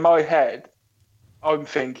 In my head, I'm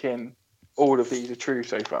thinking all of these are true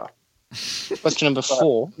so far. Question number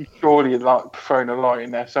 4. You surely thrown a lie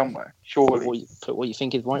in there somewhere. Surely. Put what you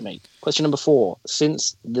think is right, mate. Question number 4.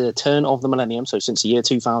 Since the turn of the millennium, so since the year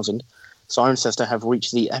 2000, Cirencester have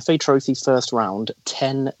reached the FA Trophy first round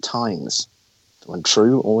 10 times. Is that one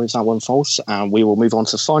true or is that one false? And we will move on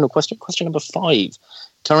to the final question. Question number 5.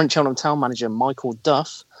 Current Cheltenham Town manager Michael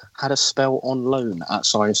Duff had a spell on loan at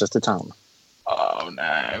Cirencester Town. Oh,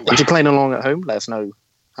 no. If you're playing along at home, let us know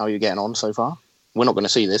how you're getting on so far. We're not going to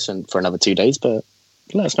see this for another 2 days, but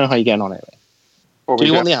let us know how you're getting on anyway. Do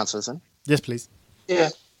you want the answers then? Yes, please. Yeah.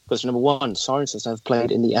 Question number 1. Cirencester have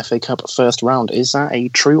played in the FA Cup first round. Is that a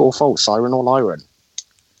true or false? Ciren or Liren?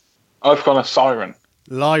 I've gone a Ciren.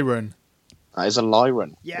 Liren. That is a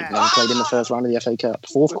Liren. Yeah. They've never played in the first round of the FA Cup.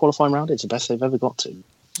 4th qualifying round. It's the best they've ever got to.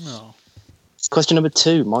 Oh. Question number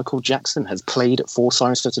 2. Michael Jackson has played for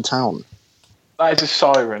Cirencester Town. That is a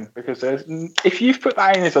Ciren, because if you've put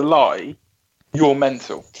that in as a lie, you're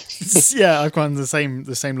mental. Yeah, I've gone the same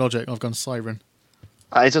logic. I've gone Ciren.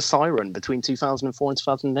 That is a Ciren. Between 2004 and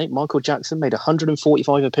 2008, Michael Jackson made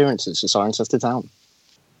 145 appearances for Cirencester Town.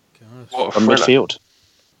 From midfield.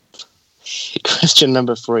 Question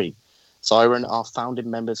number 3. Ciren are founding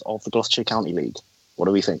members of the Gloucestershire County League. What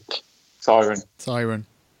do we think? Ciren.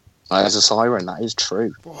 That is a Ciren. That is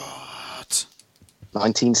true. What?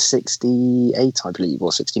 1968, I believe,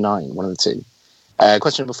 or 69, one of the two.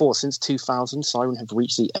 Question number 4. Since 2000, Ciren have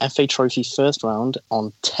reached the FA Trophy first round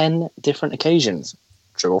on 10 different occasions.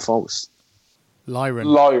 True or false?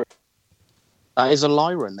 Liren. That is a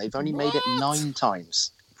Liren. They've only made it 9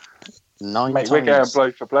 times. 9 Mate, times. we're going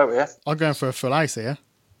blow for blow here. I'm going for a full ice here.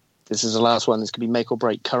 This is the last one. This could be make or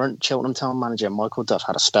break. Current Cheltenham Town manager Michael Duff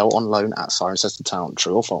had a spell on loan at Cirencester Town.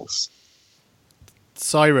 True or false?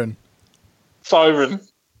 Ciren.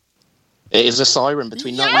 It is a Ciren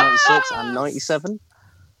between 1996 and 97.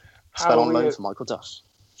 Spell on loan for Michael Duff.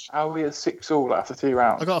 How are we at 6-all after 2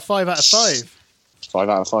 rounds? I got a 5 out of 5. 5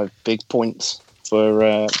 out of 5. Big points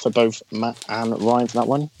for both Matt and Ryan for that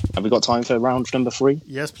one. Have we got time for round number 3?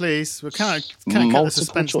 Yes, please. We can't cut the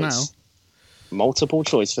suspense choice. now. Multiple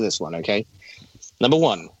choice for this one, okay? Number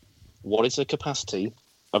 1. What is the capacity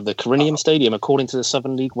of the Cheltenham Stadium according to the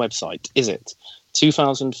Southern League website? Is it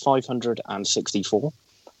 2,564,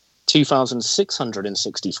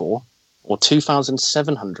 2,664, or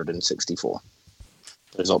 2,764?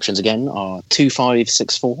 Those options again are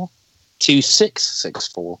 2,564,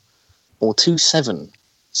 2,664, or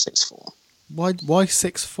 2,764. Why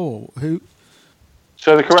 6-4? Who?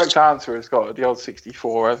 So the correct answer has got the old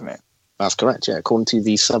 64, hasn't it? That's correct, yeah, according to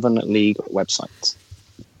the Southern League website.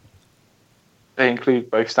 They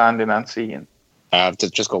include both standing and seating. I've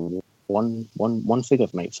just got one figure,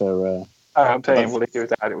 mate, for... I'm saying, well, they do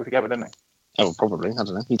it, add it all together, don't they? Oh, probably. I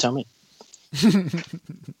don't know. You tell me.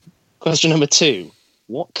 Question number 2.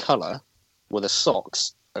 What colour were the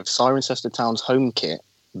socks of Cirencester Town's home kit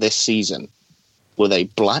this season? Were they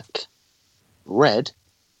black, red,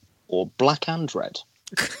 or black and red?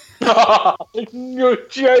 You're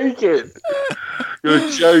joking. You're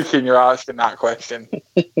joking. You're asking that question.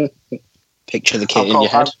 Picture the kit in your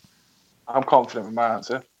head. I'm confident with my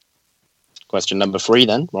answer. Question number 3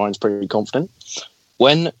 then. Ryan's pretty confident.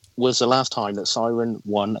 When was the last time that Ciren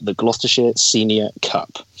won the Gloucestershire Senior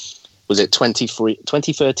Cup? Was it 2013-14,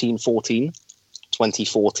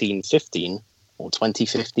 2014-15, or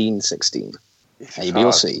 2015-16? A, B,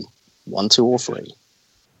 or C? 1, 2, or 3?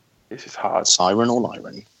 This is hard. Ciren or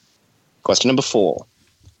Liren? Question number 4.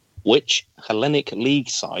 Which Hellenic League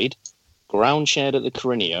side ground shared at the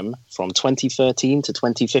Cheltenham from 2013 to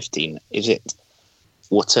 2015? Is it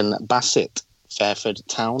Wootton Bassett, Fairford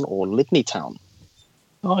Town, or Lydney Town?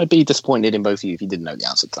 Oh, I'd be disappointed in both of you if you didn't know the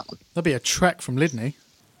answer to that one. That'd be a trek from Lydney.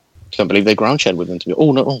 Can't believe they ground shared with them to be.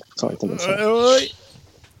 Oh no! Oh, sorry.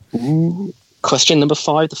 Question number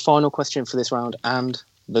 5, the final question for this round and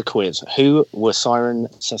the quiz. Who were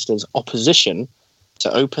Cirencester's opposition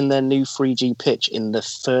to open their new 3G pitch in the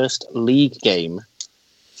first league game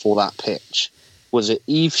for that pitch? Was it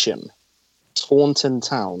Evesham, Taunton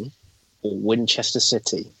Town, or Winchester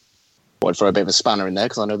City? I'd throw a bit of a spanner in there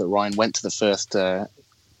because I know that Ryan went to the first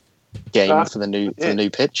game for the new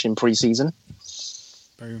pitch in pre-season.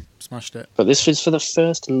 Boom, smashed it. But this was for the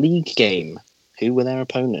first league game. Who were their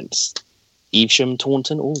opponents? Evesham,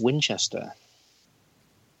 Taunton, or Winchester?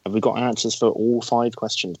 Have we got answers for all 5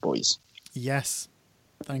 questions, boys? Yes.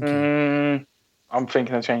 Thank you. I'm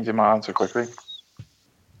thinking of changing my answer quickly.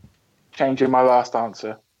 Changing my last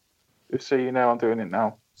answer. Just so you know, I'm doing it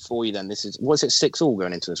now. For you then, was it 6-all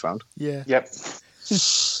going into this round? Yeah. Yep.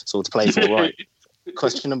 So to play for, right.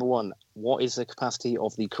 Question number 1. What is the capacity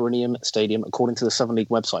of the Cheltenham Stadium according to the Southern League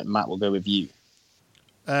website? Matt, we'll go with you.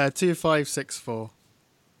 2,564.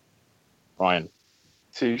 Ryan.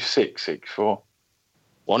 2,664.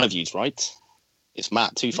 One of you's right. It's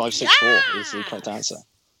Matt. 2,564 is the correct answer.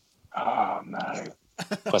 Oh, no.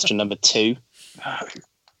 Question number 2. No.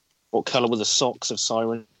 What colour were the socks of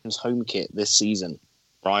Ciren's home kit this season?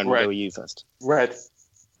 Ryan, we'll go with you first. Red.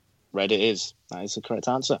 Red it is. That is the correct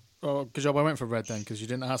answer. Oh, good job I went for red then, because you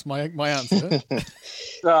didn't ask my answer.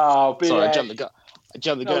 Oh, sorry, I jumped the gun. I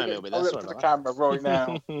jumped the gun a little bit there. I'll look for the camera right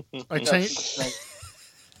now. I changed.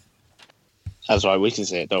 That's right, we can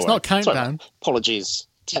see it. Don't It's worry. not countdown. Sorry, apologies.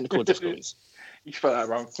 Technical difficulties. You spelled that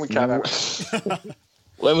wrong. We can't have it.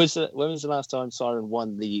 When was the last time Ciren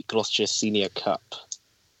won the Gloucester Senior Cup?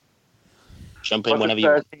 Jump in whenever you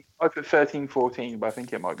want. I put 13-14, but I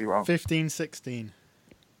think it might be wrong. 15-16.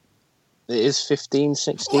 It is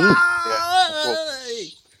 15-16. Yeah.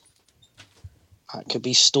 That could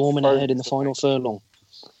be storming ahead in the final furlong.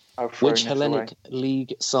 Which Hellenic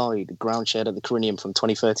League side ground shared at the Cheltenham from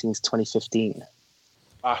 2013 to 2015?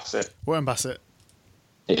 Bassett. Wootton Bassett.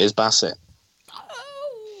 It is Bassett.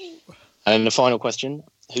 And then the final question.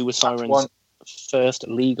 Who was Ciren's first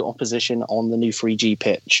league opposition on the new 3G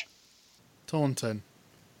pitch? Taunton.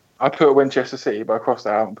 I put Winchester City, but I crossed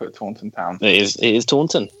that out and put Taunton Town. It is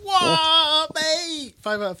Taunton. What, mate?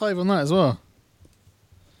 5 out of 5 on that as well.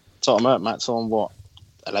 Top up, Matt's on what?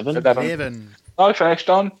 11? 11. I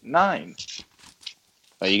finished on 9.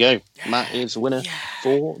 There you go. Yeah. Matt is the winner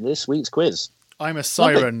for this week's quiz. I'm a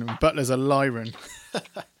Ciren, Butler's a Liren.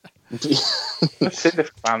 A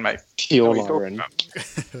significant fan, mate. Pure Liren. I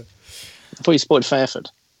thought you spoiled Fairford.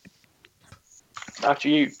 After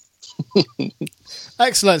you.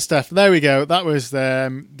 Excellent stuff. There we go. That was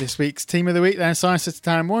this week's Team of the Week. Then Cirencester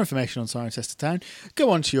Town. More information on Cirencester Town. Go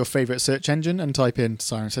on to your favourite search engine and type in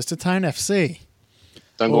Cirencester Town FC.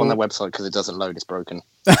 Don't go on their website because it doesn't load. It's broken.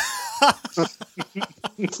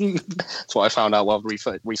 That's what I found out while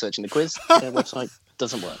researching the quiz. Their website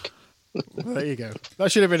doesn't work. Well, there you go.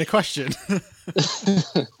 That should have been a question.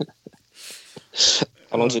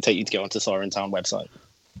 How long does it take you to get onto Ciren Town website?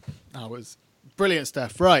 That was brilliant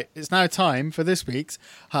stuff. Right, it's now time for this week's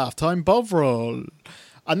halftime bovril.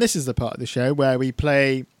 And this is the part of the show where we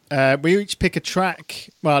play... we each pick a track.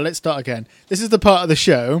 Well, let's start again. This is the part of the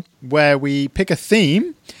show where we pick a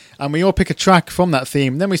theme and we all pick a track from that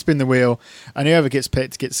theme. Then we spin the wheel and whoever gets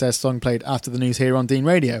picked gets their song played after the news here on Dean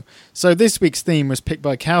Radio. So this week's theme was picked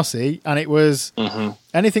by Kelsey and it was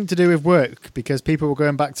anything to do with work because people were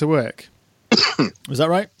going back to work. Was that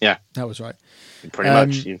right? Yeah. That was right.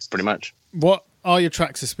 Pretty much. What are your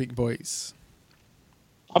tracks this week, boys?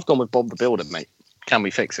 I've gone with Bob the Builder, mate. Can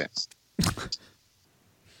we fix it?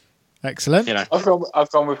 Excellent. You know. I've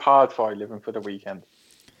gone with Hard Fight, Living for the Weekend.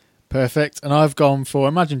 Perfect. And I've gone for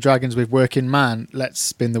Imagine Dragons with Working Man. Let's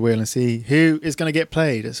spin the wheel and see who is going to get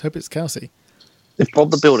played. Let's hope it's Kelsey. If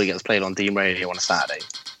Bob the Builder gets played on Dean Radio on a Saturday,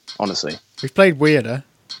 honestly. We've played Weirder.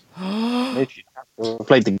 We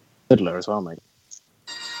played the Fiddler as well, mate.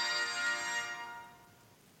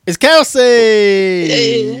 It's Kelsey!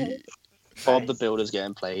 Bob the Builder's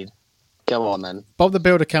getting played. Go on, then. Bob the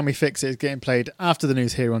Builder, Can We Fix It is getting played after the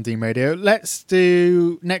news here on Dean Radio. Let's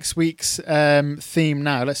do next week's theme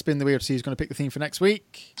now. Let's spin the wheel to see who's going to pick the theme for next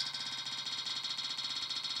week.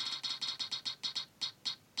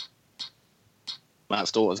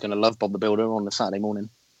 Matt's daughter's going to love Bob the Builder on the Saturday morning.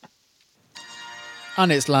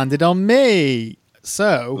 And it's landed on me.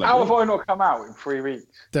 So... How have I not come out in 3 weeks?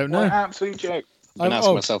 Don't know. What an absolute joke. I've been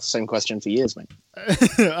asking myself the same question for years, mate.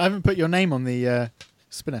 I haven't put your name on the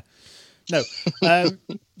spinner. No.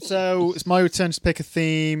 So it's my turn to pick a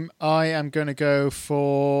theme. I am going to go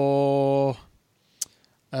for...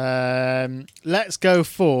 let's go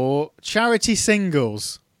for charity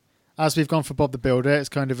singles. As we've gone for Bob the Builder, it's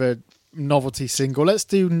kind of a novelty single. Let's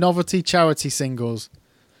do novelty charity singles.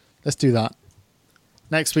 Let's do that.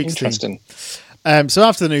 Next week's Interesting. theme. So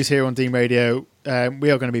after the news here on Dean Radio, we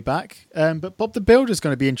are going to be back. But Bob the Builder is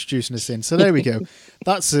going to be introducing us in. So there we go.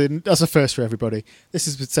 That's a first for everybody. This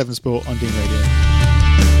is with 7 Sport on Dean Radio.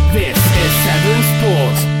 This is 7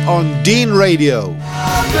 Sport on Dean Radio.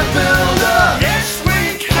 Bob the Builder. Yes,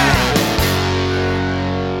 we can.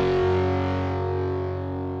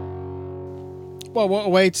 Well, what a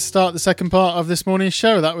way to start the second part of this morning's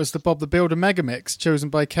show. That was the Bob the Builder Mega Mix, chosen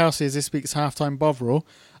by Kelsey as this week's halftime bovril.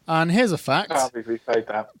 And here's a fact. I can't believe we played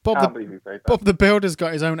that. Bob the Builder's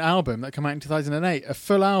got his own album that came out in 2008, a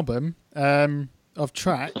full album of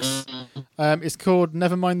tracks. It's called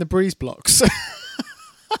Never Mind the Breeze Blocks.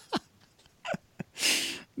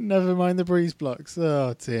 Never mind the breeze blocks.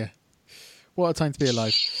 Oh, dear. What a time to be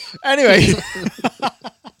alive. Anyway.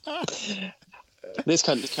 This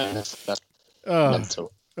kind of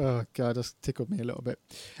mental. Oh, God, that's tickled me a little bit.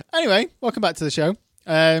 Anyway, welcome back to the show.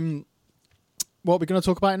 What are we going to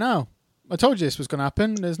talk about now? I told you this was going to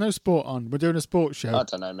happen. There's no sport on. We're doing a sports show. I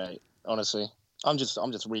don't know, mate. Honestly, I'm just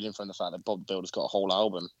reeling from the fact that Bob the Builder's got a whole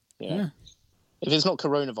album. Yeah. If it's not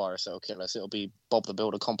coronavirus that'll kill us, it'll be Bob the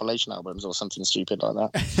Builder compilation albums or something stupid like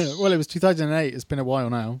that. Well, it was 2008. It's been a while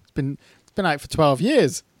now. It's been out for 12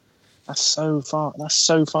 years. That's so far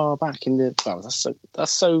back in the. Well,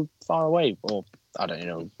 that's so far away. Or I don't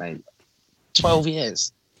know, mate. 12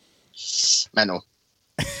 years. Mental.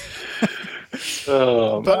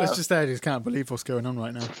 But let's just say I just can't believe what's going on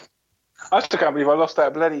right now. I still can't believe I lost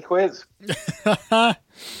that bloody quiz.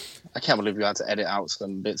 I can't believe you had to edit out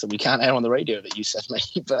some bits that we can't air on the radio that you said,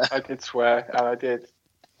 mate. But I did swear, and I did.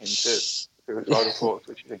 Into suicidal thoughts,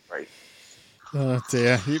 which isn't great. Oh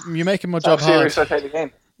dear, you're making my job hard. How serious I take the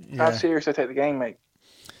game. How serious I take the game, mate.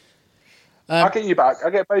 I'll get you back.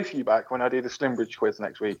 I'll get both of you back when I do the Slimbridge quiz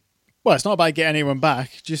next week. Well, it's not about getting anyone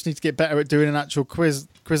back. You just need to get better at doing an actual quiz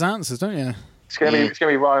answers, don't you? It's gonna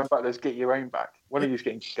be Ryan Butler's Get Your Own Back. One of you's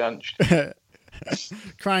getting gunched.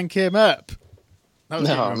 Crank him up.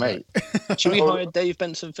 No, mate. Should we hire Dave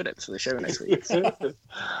Benson Phillips for the show next week?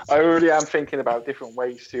 I already am thinking about different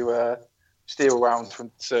ways to steal rounds from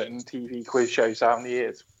certain TV quiz shows down the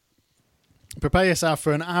years. Prepare yourself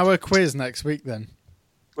for an hour quiz next week, then.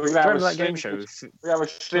 We have that game show. We have a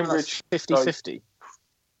Slimbridge 50-50.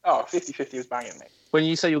 Oh, 50-50 was banging, mate. When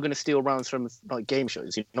you say you're going to steal rounds from like game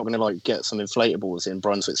shows, you're not going to like get some inflatables in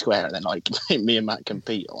Brunswick Square and then like me and Matt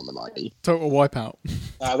compete on them, like total wipeout.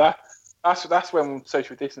 That's when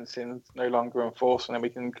social distancing is no longer enforced, and then we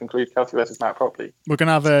can conclude Kelsey versus Matt properly. We're going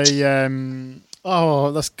to have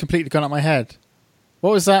a that's completely gone out of my head.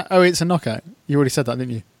 What was that? Oh, it's a knockout. You already said that,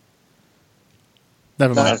 didn't you?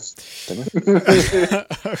 Never mind.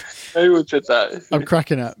 Who would said that? I'm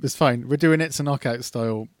cracking up. It's fine. We're doing It's a Knockout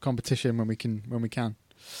style competition when we can.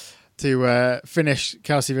 To finish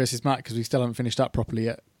Kelsey versus Matt, because we still haven't finished up properly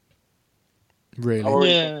yet.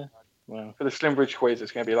 Really? Yeah. Well, For the Slimbridge quiz,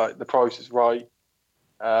 it's going to be like the price is right,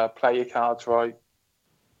 play your cards right,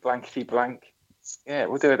 blankety blank. Yeah,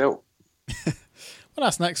 we'll do it all. Well,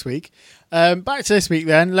 that's next week. Back to this week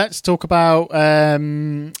then. Let's talk about,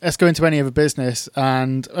 let's go into any other business.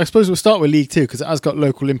 And I suppose we'll start with League 2 because it has got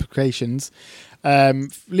local implications.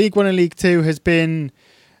 League 1 and League 2 has been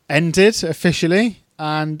ended officially.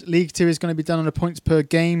 And League 2 is going to be done on a points per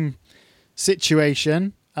game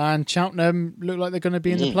situation. And Cheltenham look like they're going to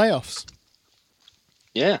be in the playoffs.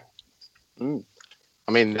 Yeah. I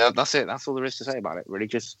mean, that's it. That's all there is to say about it, really.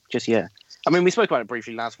 Just yeah. I mean, we spoke about it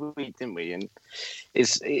briefly last week, didn't we? And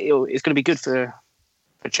it's going to be good for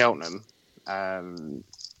Cheltenham,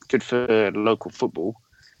 good for local football,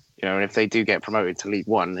 and if they do get promoted to League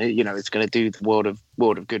 1, it's going to do the world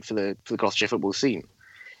of good for the Gloucestershire football scene.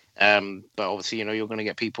 But obviously, you're going to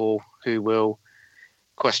get people who will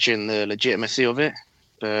question the legitimacy of it.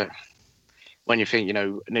 But when you think,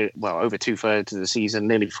 over 2/3 of the season,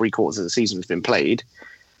 nearly 3/4 of the season has been played,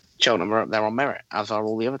 Cheltenham are up there on merit, as are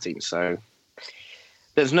all the other teams. So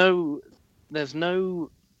there's no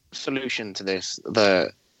solution to this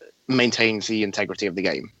that maintains the integrity of the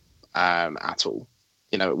game at all.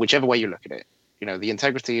 Whichever way you look at it, the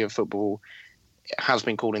integrity of football has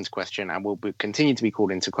been called into question and will continue to be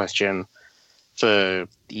called into question for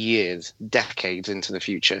years, decades into the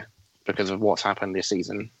future because of what's happened this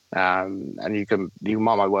season. And you can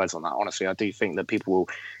mark my words on that. Honestly, I do think that people will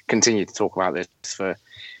continue to talk about this for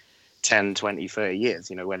 10, 20, 30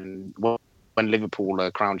 years. When Liverpool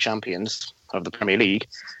are crowned champions of the Premier League,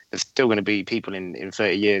 there's still going to be people in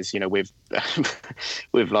 30 years, with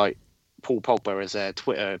with like Paul Pogba as their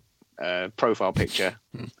Twitter profile picture,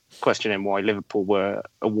 questioning why Liverpool were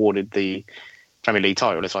awarded the Premier League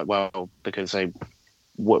title. It's like, well, because they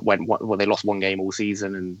they lost one game all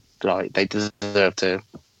season and like they deserve to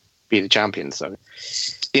be the champions. So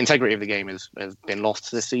the integrity of the game has been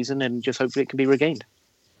lost this season, and just hopefully it can be regained.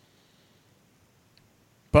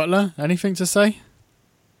 Butler, anything to say?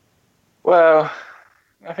 Well,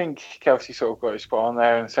 I think Kelsey sort of got his spot on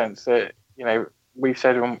there in the sense that, we've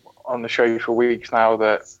said on the show for weeks now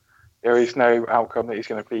that there is no outcome that is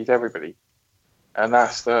going to please everybody. And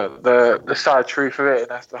that's the sad truth of it, and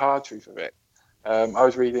that's the hard truth of it. I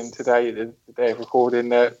was reading today, the day of recording,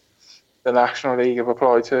 that the National League have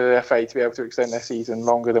applied to the FA to be able to extend their season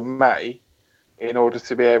longer than May in order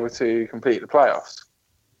to be able to complete the playoffs.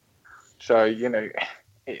 So,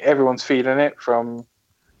 everyone's feeling it, from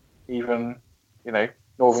even,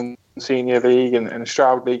 Northern Senior League and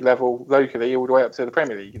Stroud League level locally all the way up to the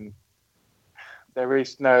Premier League. And there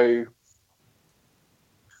is no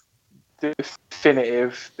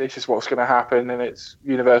definitive, this is what's going to happen and it's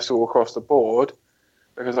universal across the board,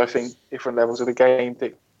 because I think different levels of the game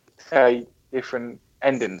dictate different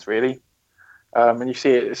endings, really. And you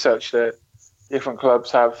see it as such that different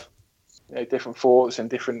clubs have different thoughts and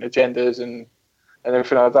different agendas and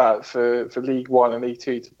everything like that. For League 1 and League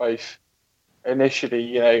 2 to both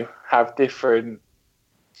initially, have different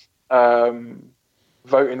voting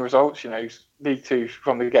results. League 2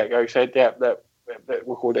 from the get-go said, yeah, that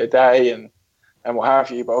we'll call it a day and what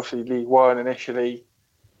have you. But obviously League 1 initially,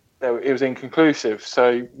 it was inconclusive.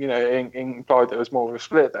 So, it implied there was more of a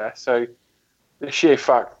split there. So the sheer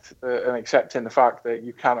fact and accepting the fact that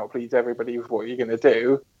you cannot please everybody with what you're going to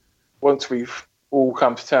do, once we've all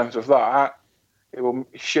come to terms with that, it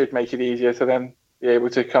should make it easier to then be able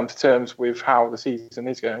to come to terms with how the season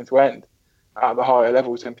is going to end at the higher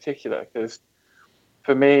levels in particular. Because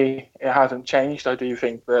for me, it hasn't changed. I do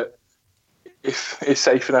think that if it's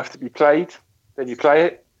safe enough to be played, then you play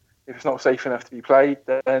it. If it's not safe enough to be played,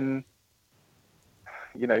 then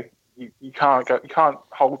you can't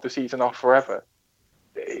hold the season off forever.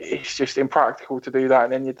 It's just impractical to do that,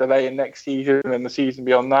 and then you're delaying next season and the season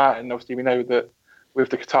beyond that. And obviously, we know that with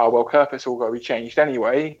the Qatar World Cup, it's all got to be changed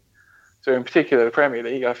anyway. So, in particular, the Premier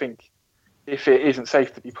League, I think if it isn't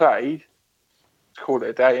safe to be played, call it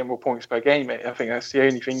a day and we'll points per game it. I think that's the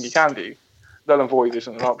only thing you can do. Null and void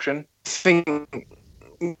isn't an option. I think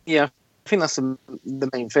that's the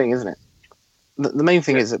main thing, isn't it? The main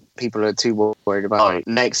thing is that people are too worried about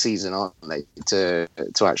next season, aren't they? To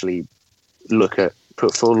actually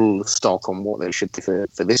put full stock on what they should do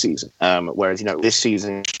for this season. Whereas this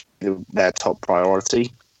season their top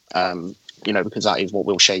priority, because that is what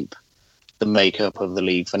will shape the makeup of the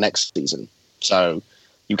league for next season. So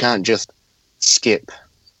you can't just skip,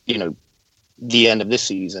 the end of this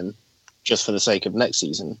season just for the sake of next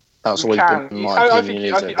season. That's You always can. been my I opinion. think-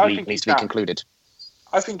 Is I that think- the I league think needs you to be can. concluded.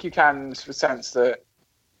 I think you can, in the sense that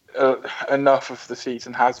enough of the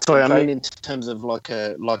season has been Sorry, I played. mean in terms of like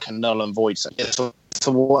a null and void sense. Yeah,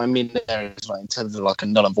 so what I mean there is like in terms of like a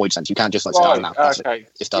null and void sense, you can't just like say, "Oh, Right, no, that's okay.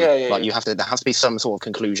 it, it's done." Yeah, like yeah. there has to be some sort of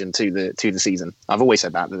conclusion to the season. I've always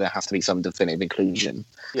said that there has to be some definitive conclusion.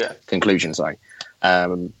 Sorry,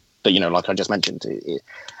 but like I just mentioned,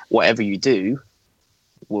 whatever you do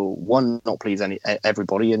will, one, not please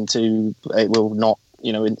everybody, and two, it will not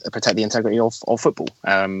protect the integrity of football.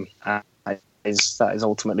 That is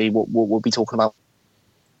ultimately what we'll be talking about.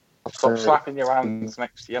 Stop slapping your hands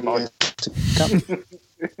next to your mic.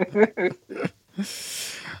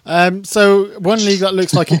 So one league that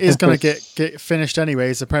looks like it is going to get finished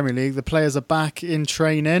anyway is the Premier League. The players are back in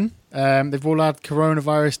training. They've all had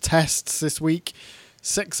coronavirus tests this week.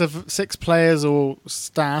 Six players or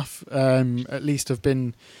staff at least have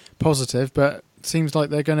been positive, but it seems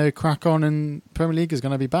like they're going to crack on and Premier League is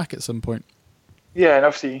going to be back at some point. Yeah, and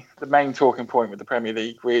obviously the main talking point with the Premier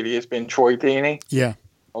League really has been Troy Deeney. Yeah.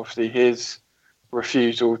 Obviously his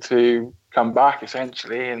refusal to come back,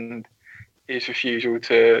 essentially, and his refusal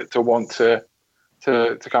to want to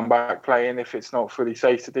come back playing if it's not fully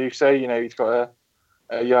safe to do so. He's got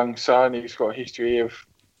a young son who's got a history of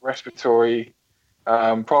respiratory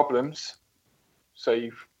problems. So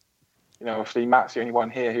obviously Matt's the only one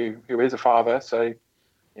here who is a father. So,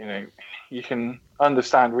 you can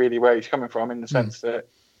understand really where he's coming from, in the sense that,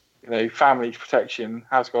 family protection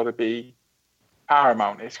has got to be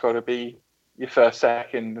paramount. It's got to be your first,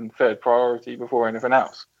 second and third priority before anything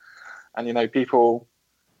else. And, people,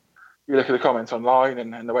 you look at the comments online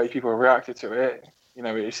and the way people have reacted to it,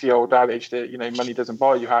 it's the old adage that, money doesn't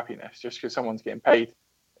buy you happiness. Just because someone's getting paid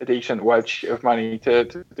a decent wedge of money to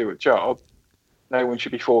do a job, no one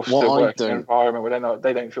should be forced to work in an environment where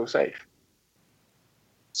they don't feel safe.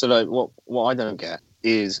 So like, what I don't get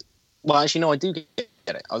is, well, actually, no, I do get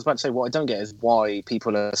it. I was about to say what I don't get is why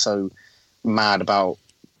people are so mad about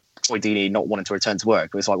Troy Deeney not wanting to return to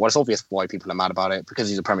work. It's like, well, it's obvious why people are mad about it, because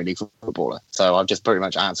he's a Premier League footballer. So I've just pretty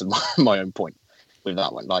much answered my own point with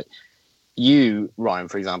that one. Like you, Ryan,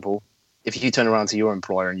 for example, if you turn around to your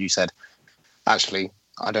employer and you said, actually,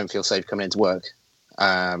 I don't feel safe coming into work,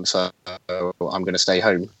 so I'm going to stay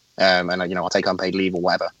home, and I'll take unpaid leave or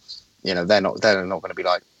whatever. They're not going to be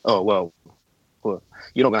like, oh well,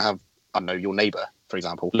 you're not going to have, I don't know, your neighbour, for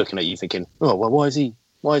example, looking at you thinking, oh well, why is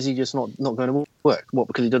he just not going to work? What,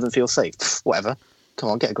 because he doesn't feel safe? Whatever. Come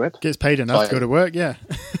on, get a grip. Gets paid enough to go to work, yeah.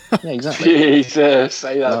 Yeah, exactly. Jesus,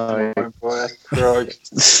 say that to my boy.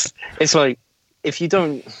 Christ. It's like, if you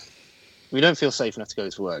don't feel safe enough to go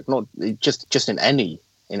to work, not just in any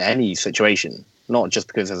situation, not just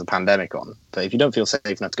because there's a pandemic on, but if you don't feel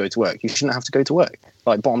safe enough to go to work, you shouldn't have to go to work.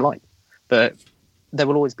 Like, bottom line. But there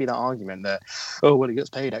will always be that argument that, oh well, he gets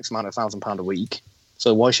paid X amount of £1,000 a week,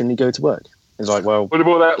 so why shouldn't he go to work? It's like, well, what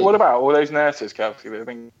about all those nurses, Kelsey, that have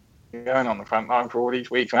been going on the front line for all these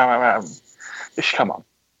weeks? Just come on.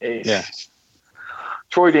 Yeah.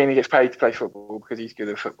 Troy Deeney gets paid to play football because he's good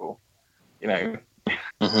at football.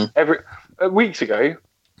 Weeks ago,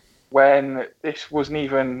 when this wasn't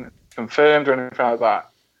even confirmed or anything like that,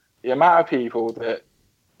 the amount of people that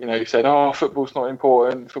said, oh, football's not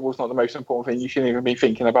important, football's not the most important thing, you shouldn't even be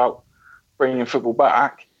thinking about bringing football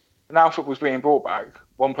back. Now football's being brought back,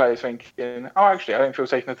 one player's thinking, oh, actually, I don't feel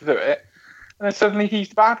safe enough to do it, and then suddenly he's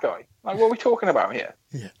the bad guy. Like, what are we talking about here?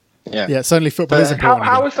 Yeah, suddenly football is important.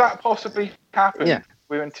 How has that possibly happened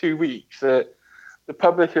within 2 weeks, that the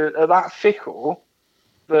public are that fickle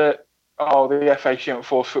that, the FA shouldn't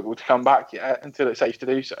force football to come back yet until it's safe to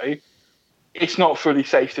do so? It's not fully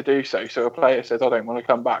safe to do so. So a player says, I don't want to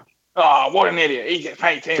come back. Oh, what an idiot. He gets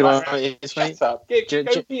paid to shut up. Go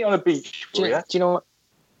be on a beach. Do you know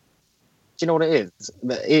what it is?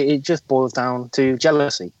 It just boils down to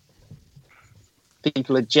jealousy.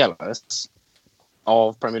 People are jealous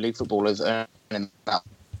of Premier League footballers earning that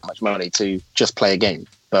much money to just play a game,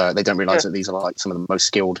 but they don't realise that these are like some of the most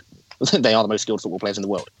skilled. They are the most skilled football players in the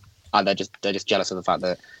world, and they're just jealous of the fact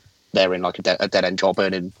that they're in like a dead end job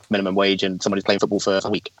earning minimum wage, and somebody's playing football for a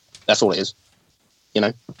week. That's all it is. You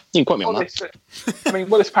can quote me on that.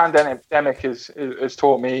 What this pandemic has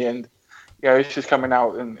taught me, and it's just coming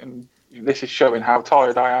out, and this is showing how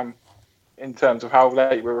tired I am in terms of how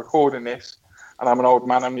late we're recording this, and I'm an old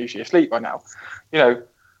man. I'm usually asleep by now.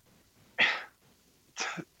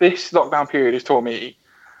 This lockdown period has taught me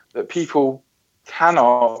that people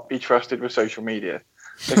cannot be trusted with social media,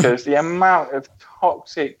 because the amount of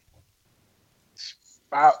toxic,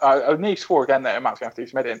 I need to swore again there, Matt's going to have to do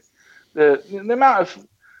some editing. The amount of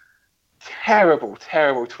terrible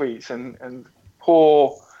tweets and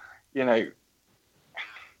poor,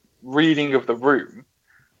 reading of the room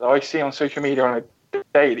that I see on social media on a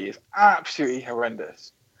daily is absolutely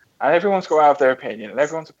horrendous. And everyone's got to have their opinion, and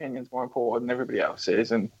everyone's opinion is more important than everybody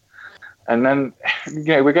else's. And then,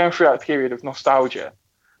 we're going through that period of nostalgia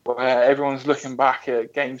where everyone's looking back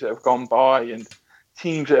at games that have gone by and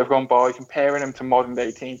teams that have gone by, comparing them to modern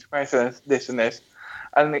day teams, comparing to this and this.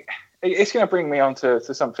 And it's going to bring me on to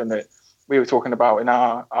something that we were talking about in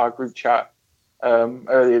our group chat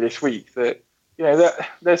earlier this week, that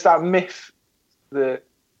there's that myth that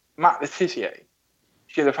Matt Le Tissier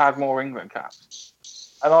should have had more England caps,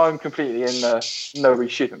 and I'm completely in the no, he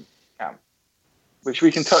shouldn't camp, which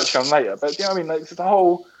we can touch on later. But like, the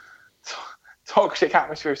whole toxic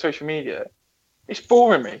atmosphere of social media, it's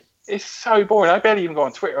boring me. It's so boring. I barely even go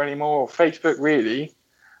on Twitter anymore or Facebook, really.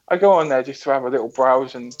 I go on there just to have a little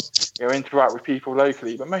browse and interact with people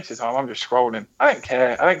locally, but most of the time I'm just scrolling. I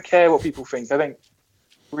don't care what people think. I don't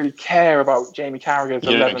really care about Jamie Carragher's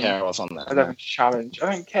 11 challenge.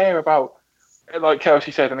 I don't care about, like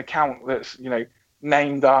Kelsey said, an account that's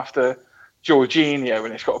named after Jorginho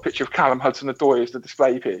and it's got a picture of Callum Hudson-Odoi as the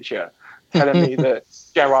display picture, telling me that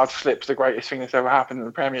Gerrard Slip's the greatest thing that's ever happened in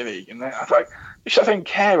the Premier League. And I was like, I don't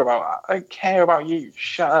care about that. I don't care about you.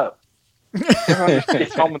 Shut up. Everyone just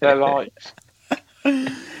gets on with their lives.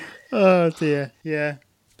 Oh dear, yeah.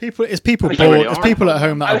 People bored. It's people at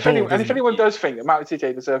home that are bored. And if anyone does think that Matt Le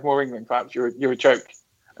Tissier deserves more England caps, you're a joke.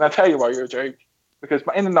 And I'll tell you why you're a joke. Because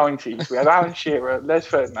in the 90s, we had Alan Shearer, Les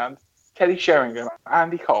Ferdinand, Teddy Sheringham,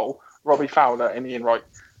 Andy Cole, Robbie Fowler, and Ian Wright.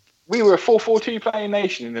 We were a 4-4-2 playing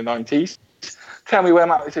nation in the 90s. Tell me where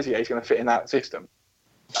Matt Le Tissier is going to fit in that system.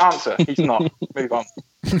 Answer, he's not. Move on.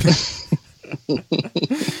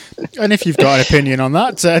 And if you've got an opinion on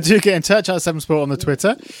that, do get in touch at 7 Sport on the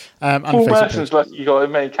Twitter. And Paul Merson's lucky you got as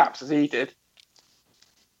many caps as he did.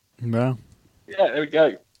 Well. Yeah, there we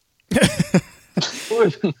go.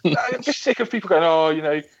 I'm just sick of people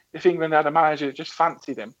going, if England had a manager that just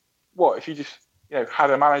fancied him. What, if you just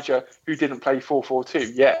had a manager who didn't play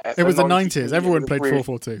 4-4-2? Yeah. It was the 90s. Everyone played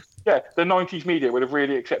 4-4-2. Yeah, the 90s media would have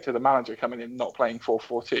really accepted a manager coming in not playing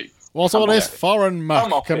 4-4-2. What's all this foreign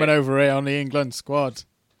muck coming over here on the England squad?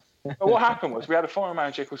 But what happened was we had a foreign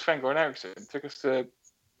manager called Sven Goran Eriksson. Took us to,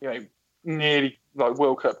 nearly like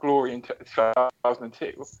World Cup glory in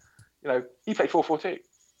 2002. He played 4-4-2.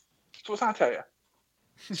 So what's that tell you?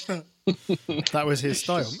 That was his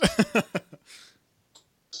style.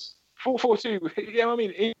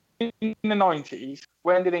 4-4-2. In the 90s,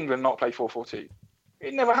 when did England not play 4-4-2?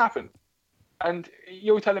 It never happened. And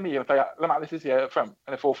you're telling me you're going to play Matt Le Tissier up front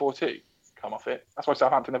and a 4-4-2? Come off it. That's why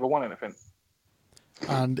Southampton never won anything.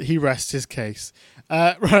 And he rests his case.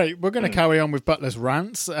 Right, we're going to carry on with Butler's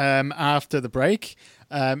rants after the break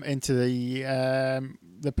into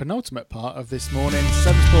the penultimate part of this morning's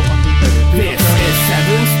 7 Sport on Dean Radio. This is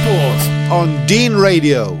 7 Sport on Dean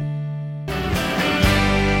Radio.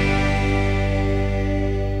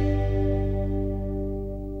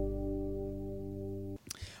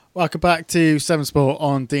 Welcome back to 7 Sport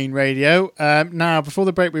on Dean Radio. Now, before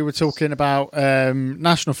the break, we were talking about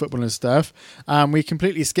national football and stuff, and we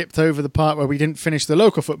completely skipped over the part where we didn't finish the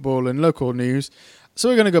local football and local news. So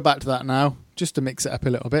we're going to go back to that now, just to mix it up a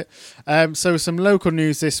little bit. So some local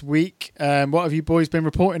news this week. What have you boys been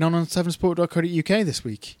reporting on 7sport.co.uk this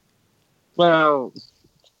week? Well,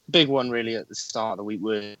 big one really at the start of the week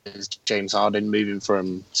was James Harden moving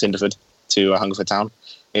from Cinderford to Hungerford Town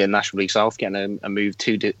in National League South, getting a move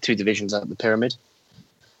two divisions up the pyramid.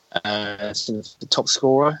 The top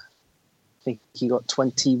scorer, I think he got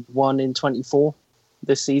 21 in 24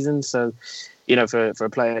 this season. So, for a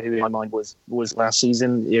player who in my mind was last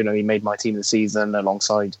season, he made my team this season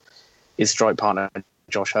alongside his strike partner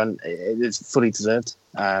Josh Hunt. It's fully deserved,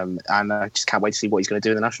 and I just can't wait to see what he's going to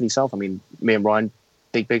do in the National League South. I mean, me and Ryan,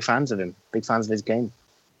 big fans of him, big fans of his game.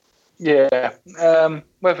 Yeah,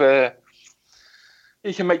 whether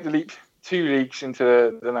he can make the leap 2 leagues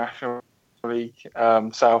into the National League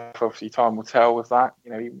South, obviously time will tell with that.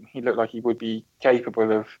 He looked like he would be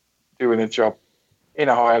capable of doing a job in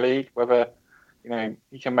a higher league. Whether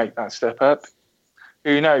he can make that step up,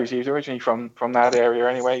 who knows? He was originally from that area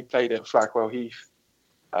anyway. He played at Flackwell Heath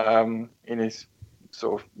in his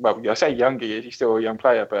sort of, I say young years. He's still a young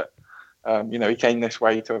player, but he came this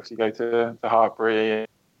way to obviously go to Hartbury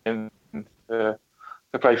and to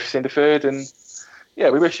play for Cinderford. And yeah,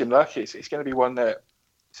 we wish him luck. It's going to be one that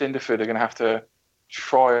Cinderford are going to have to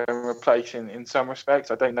try and replace in some respects.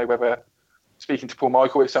 I don't know whether, speaking to Paul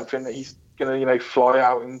Michael, it's something that he's going to fly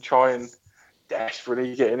out and try and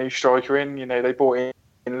desperately get a new striker in. They brought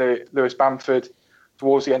in Lewis Bamford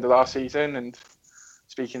towards the end of last season, and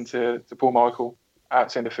speaking to Paul Michael at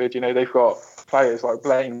Cinderford, they've got players like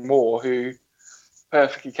Blaine Moore who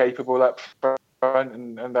perfectly capable up front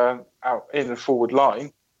and out in the forward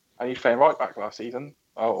line, and he's playing right back last season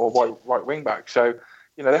or right wing back. So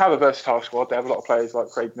they have a versatile squad. They have a lot of players like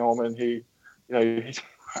Craig Norman who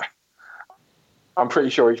I'm pretty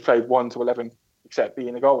sure he's played 1 to 11 except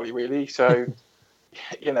being a goalie really. So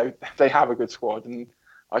they have a good squad, and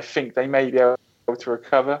I think they may be able to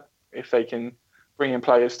recover if they can bring in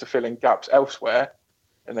players to fill in gaps elsewhere,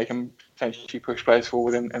 and they can potentially push players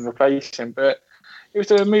forward and replace him. But it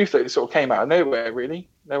was a move that sort of came out of nowhere, really.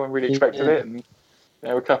 No one really expected it, and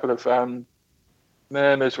a couple of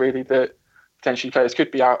murmurs really that potentially players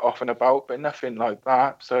could be out off and about, but nothing like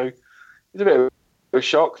that. So it's a bit of a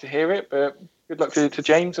shock to hear it, but good luck to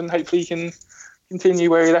James, and hopefully he can continue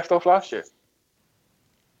where he left off last year.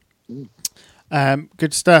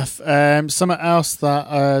 Good stuff. Something else that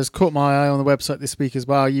has caught my eye on the website this week as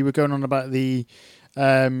well. You were going on about the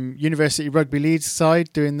University Rugby League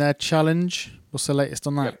side doing their challenge. What's the latest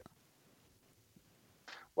on that? Yep.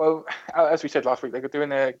 Well, as we said last week, they're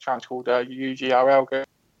doing a challenge called UGRL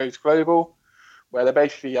Goes Global, where they're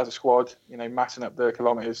basically, as a squad, massing up the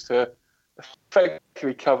kilometres to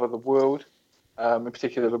effectively cover the world, in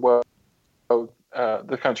particular the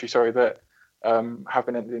country, that have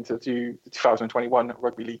been entered into the 2021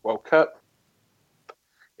 Rugby League World Cup.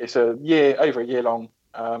 It's over a year long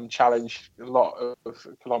challenge, a lot of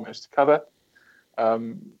kilometres to cover,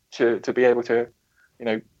 to be able to,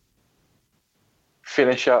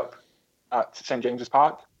 finish up at St James's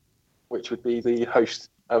Park, which would be the host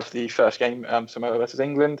of the first game, Samoa versus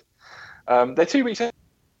England. They're 2 weeks ahead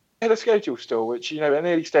of schedule still, which, an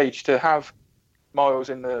early stage to have miles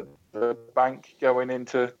in the bank going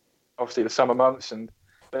into, obviously, the summer months, and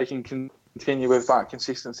they can continue with that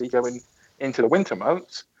consistency going into the winter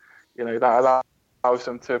months. That allows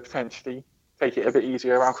them to potentially take it a bit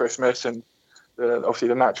easier around Christmas, and obviously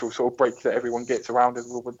the natural sort of break that everyone gets around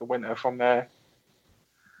with the winter from their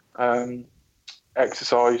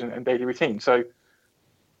exercise and daily routine. So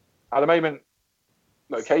at the moment,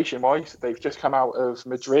 location-wise, they've just come out of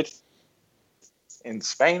Madrid in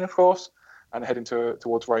Spain, of course, and heading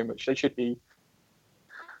towards Rome, which they should be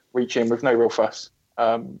reaching with no real fuss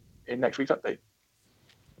in next week's update.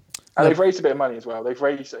 And they've raised a bit of money as well. They've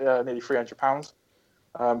raised nearly £300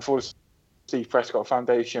 for the Steve Prescott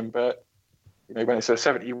Foundation, but when it's a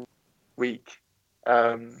 70-week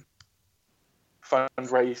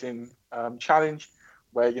fundraising challenge,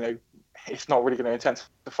 where it's not really going to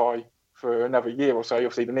intensify for another year or so.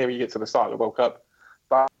 Obviously, the nearer you get to the start of the World Cup,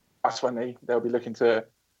 that's when they'll be looking to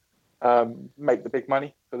make the big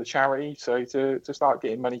money for the charity. So to start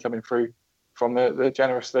getting money coming through from the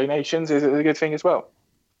generous donations is a good thing as well.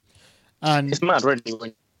 And it's mad, really,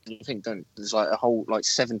 when you think there's like a whole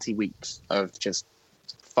 70 weeks of just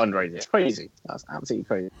fundraising. It's crazy. That's absolutely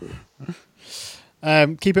crazy.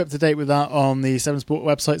 Keep up to date with that on the Seven Sport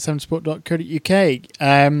website,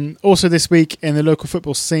 sevensport.co.uk. Also this week in the local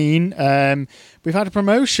football scene, we've had a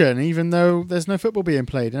promotion, even though there's no football being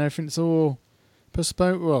played and everything's all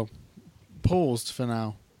paused for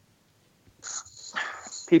now.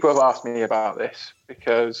 People have asked me about this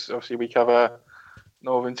because obviously we cover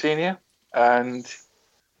Northern Senior, and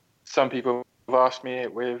some people have asked me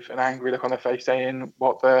with an angry look on their face saying,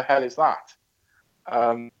 what the hell is that?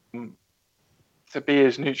 To be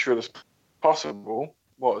as neutral as possible,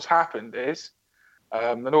 what has happened is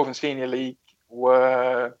the Northern Senior League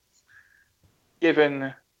were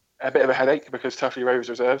given a bit of a headache because Tuffley Rovers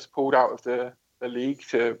reserves pulled out of the league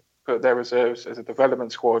to put their reserves as a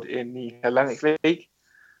development squad in the Hellenic League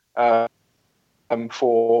for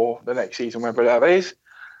the next season, whenever that is.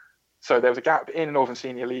 So there was a gap in the Northern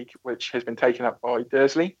Senior League, which has been taken up by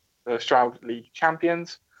Dursley, the Stroud League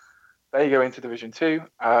champions. They go into Division 2,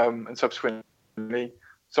 and subsequently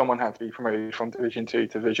someone had to be promoted from Division 2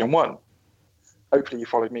 to Division 1. Hopefully you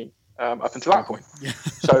followed me up until that point. Yeah.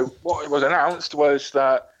 So what was announced was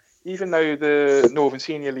that even though the Northern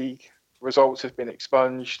Senior League results have been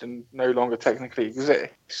expunged and no longer technically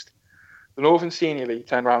exist, the Northern Senior League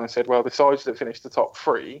turned around and said, well, the sides that finished the top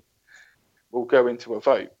 3 will go into a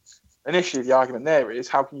vote. Initially, the argument there is,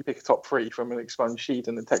 how can you pick a top 3 from an expunged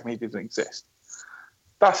season that technically doesn't exist?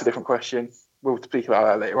 That's a different question. We'll speak about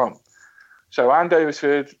that later on. So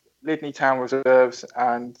Andoversford, Lydney Town Reserves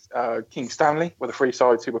and King Stanley were the 3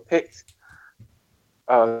 sides who were picked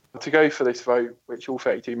to go for this vote, which all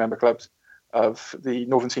 32 member clubs of the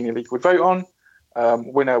Northern Senior League would vote on.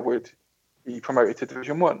 Winner would be promoted to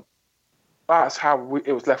Division 1. That's how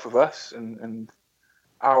it was left with us and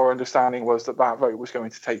our understanding was that vote was going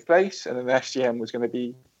to take place, and then the SGM was going to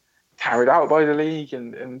be carried out by the league,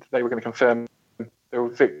 and they were going to confirm the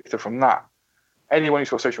victor from that. Anyone who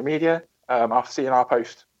saw social media, after seeing our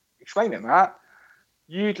post explaining that,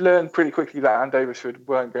 you'd learn pretty quickly that Andoversford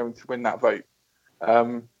weren't going to win that vote.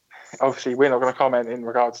 Obviously, we're not going to comment in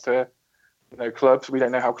regards to clubs. We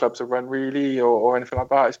don't know how clubs are run really, or anything like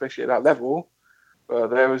that, especially at that level. But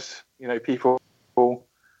there was people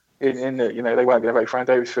in the, they weren't going to vote for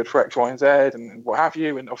Andoversford for X, Y, and Z, and what have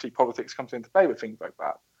you. And obviously, politics comes into play with things like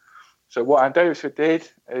that. So what Andoversford did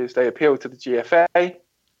is they appealed to the GFA,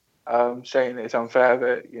 saying that it's unfair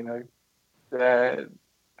that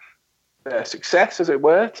their success, as it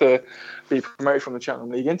were, to be promoted from the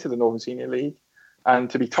Cheltenham League into the Northern Senior League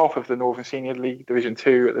and to be top of the Northern Senior League Division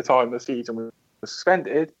 2 at the time the season was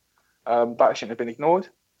suspended, that shouldn't have been ignored.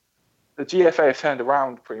 The GFA have turned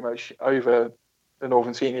around pretty much over the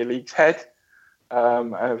Northern Senior League's head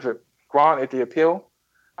and have granted the appeal,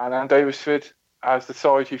 and Andoversford, as the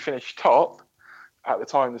side who finished top at the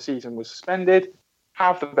time the season was suspended,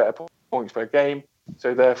 have the better points per game,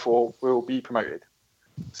 so therefore will be promoted.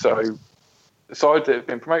 So the side that have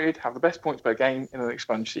been promoted have the best points per game in an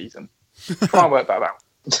expunged season. Try and work that out.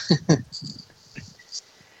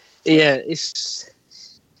 Yeah, it's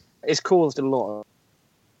caused a lot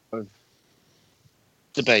of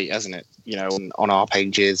debate, hasn't it? On our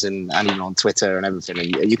pages and even on Twitter and everything,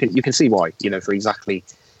 and you can see why. For exactly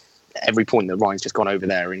every point that Ryan's just gone over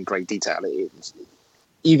there in great detail.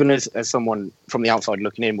 Even as someone from the outside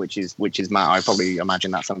looking in, which is Matt, I probably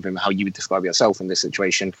imagine that's something how you would describe yourself in this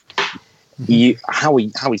situation. How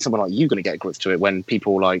is someone like you going to get a grip to it when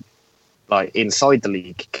people like inside the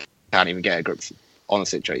league can't even get a grip on the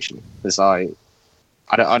situation? Because I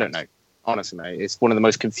don't know, honestly, mate. It's one of the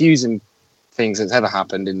most confusing things that's ever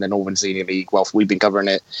happened in the Northern Senior League whilst we've been covering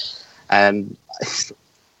it. And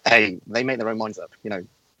hey, they make their own minds up.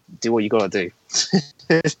 Do what you got to do.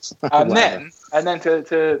 and then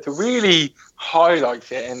to really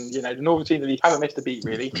highlight it, and the Northern Senior League haven't missed a beat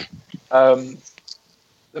really.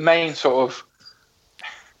 The main sort of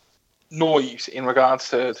noise in regards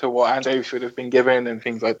to what Andoversford have been given and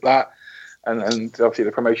things like that, and obviously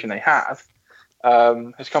the promotion they have,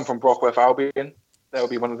 has come from Brockworth Albion. They'll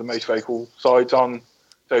be one of the most vocal sides on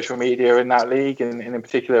social media in that league, and in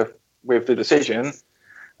particular with the decision.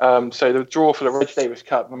 So the draw for the Reg Davis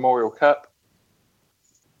Cup Memorial Cup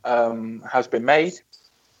has been made.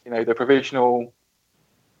 The provisional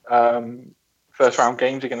first round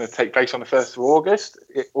games are going to take place on the 1st of August,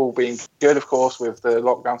 it all being good, of course, with the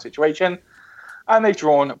lockdown situation. And they've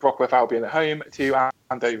drawn Brockworth Albion at home to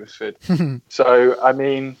Andoversford. So, I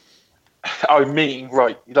mean,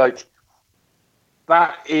 right,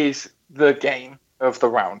 that is the game of the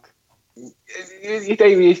round. You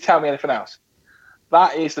don't really tell me anything else.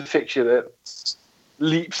 That is the fixture that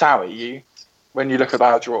leaps out at you when you look at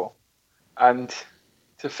that draw. And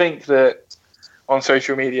to think that on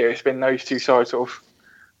social media it's been those two sides sort of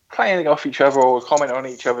playing off each other or commenting on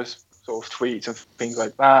each other's sort of tweets and things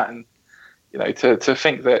like that, and to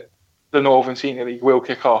think that the Northern Senior League will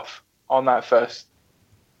kick off on that 1st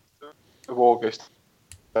of August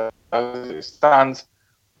as it stands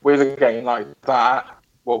with a game like that,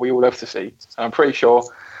 what we all love to see. And I'm pretty sure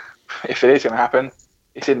if it is going to happen,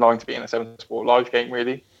 it's in line to be in a 7 Sport Live game,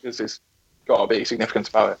 really, because there's got to be significance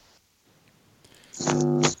about it.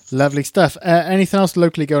 Lovely stuff. Anything else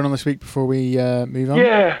locally going on this week before we move on?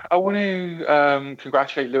 Yeah, I want to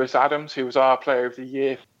congratulate Lewis Adams, who was our Player of the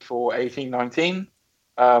Year for 18-19,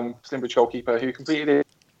 Slimbridge goalkeeper, who completed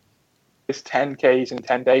his 10Ks in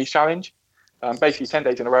 10 days challenge. Basically, 10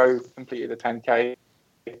 days in a row, completed a 10K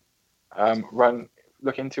run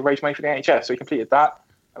looking to raise money for the NHS. So he completed that.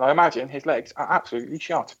 And I imagine his legs are absolutely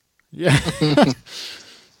shot. Yeah.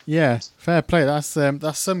 Yeah, fair play. That's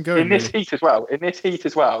some going. In this heat as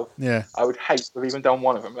well. Yeah. I would hate to have even done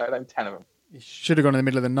one of them, let alone 10 of them. He should have gone in the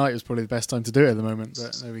middle of the night. It was probably the best time to do it at the moment,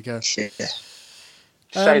 but there we go. Yeah.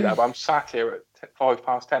 Say that, but I'm sat here at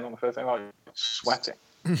 10:05 on the Thursday night sweating.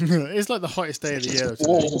 It's like the hottest day of the year.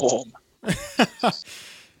 Warm.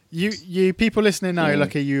 You people listening now, you're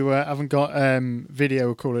lucky you haven't got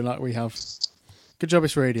video calling like we have. Good job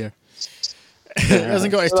it's radio. It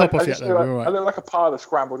hasn't got his top off yet, though. We're all right. I look like a pile of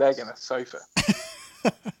scrambled egg in a sofa.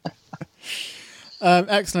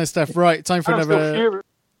 Excellent stuff. Right, time for another.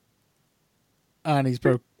 And he's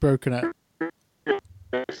broken up.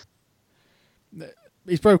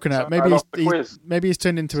 He's broken up. Maybe he's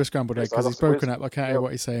turned into a scrambled egg because he's broken up. I can't hear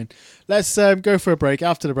what he's saying. Let's go for a break.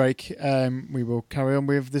 After the break, we will carry on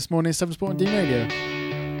with this morning's 7 Sport and Dean Radio.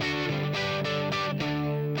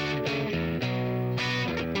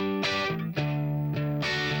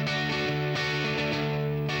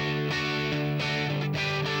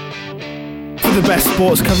 For the best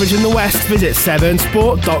sports coverage in the West, visit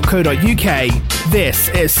severnsport.co.uk. This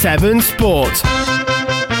is Severn Sport.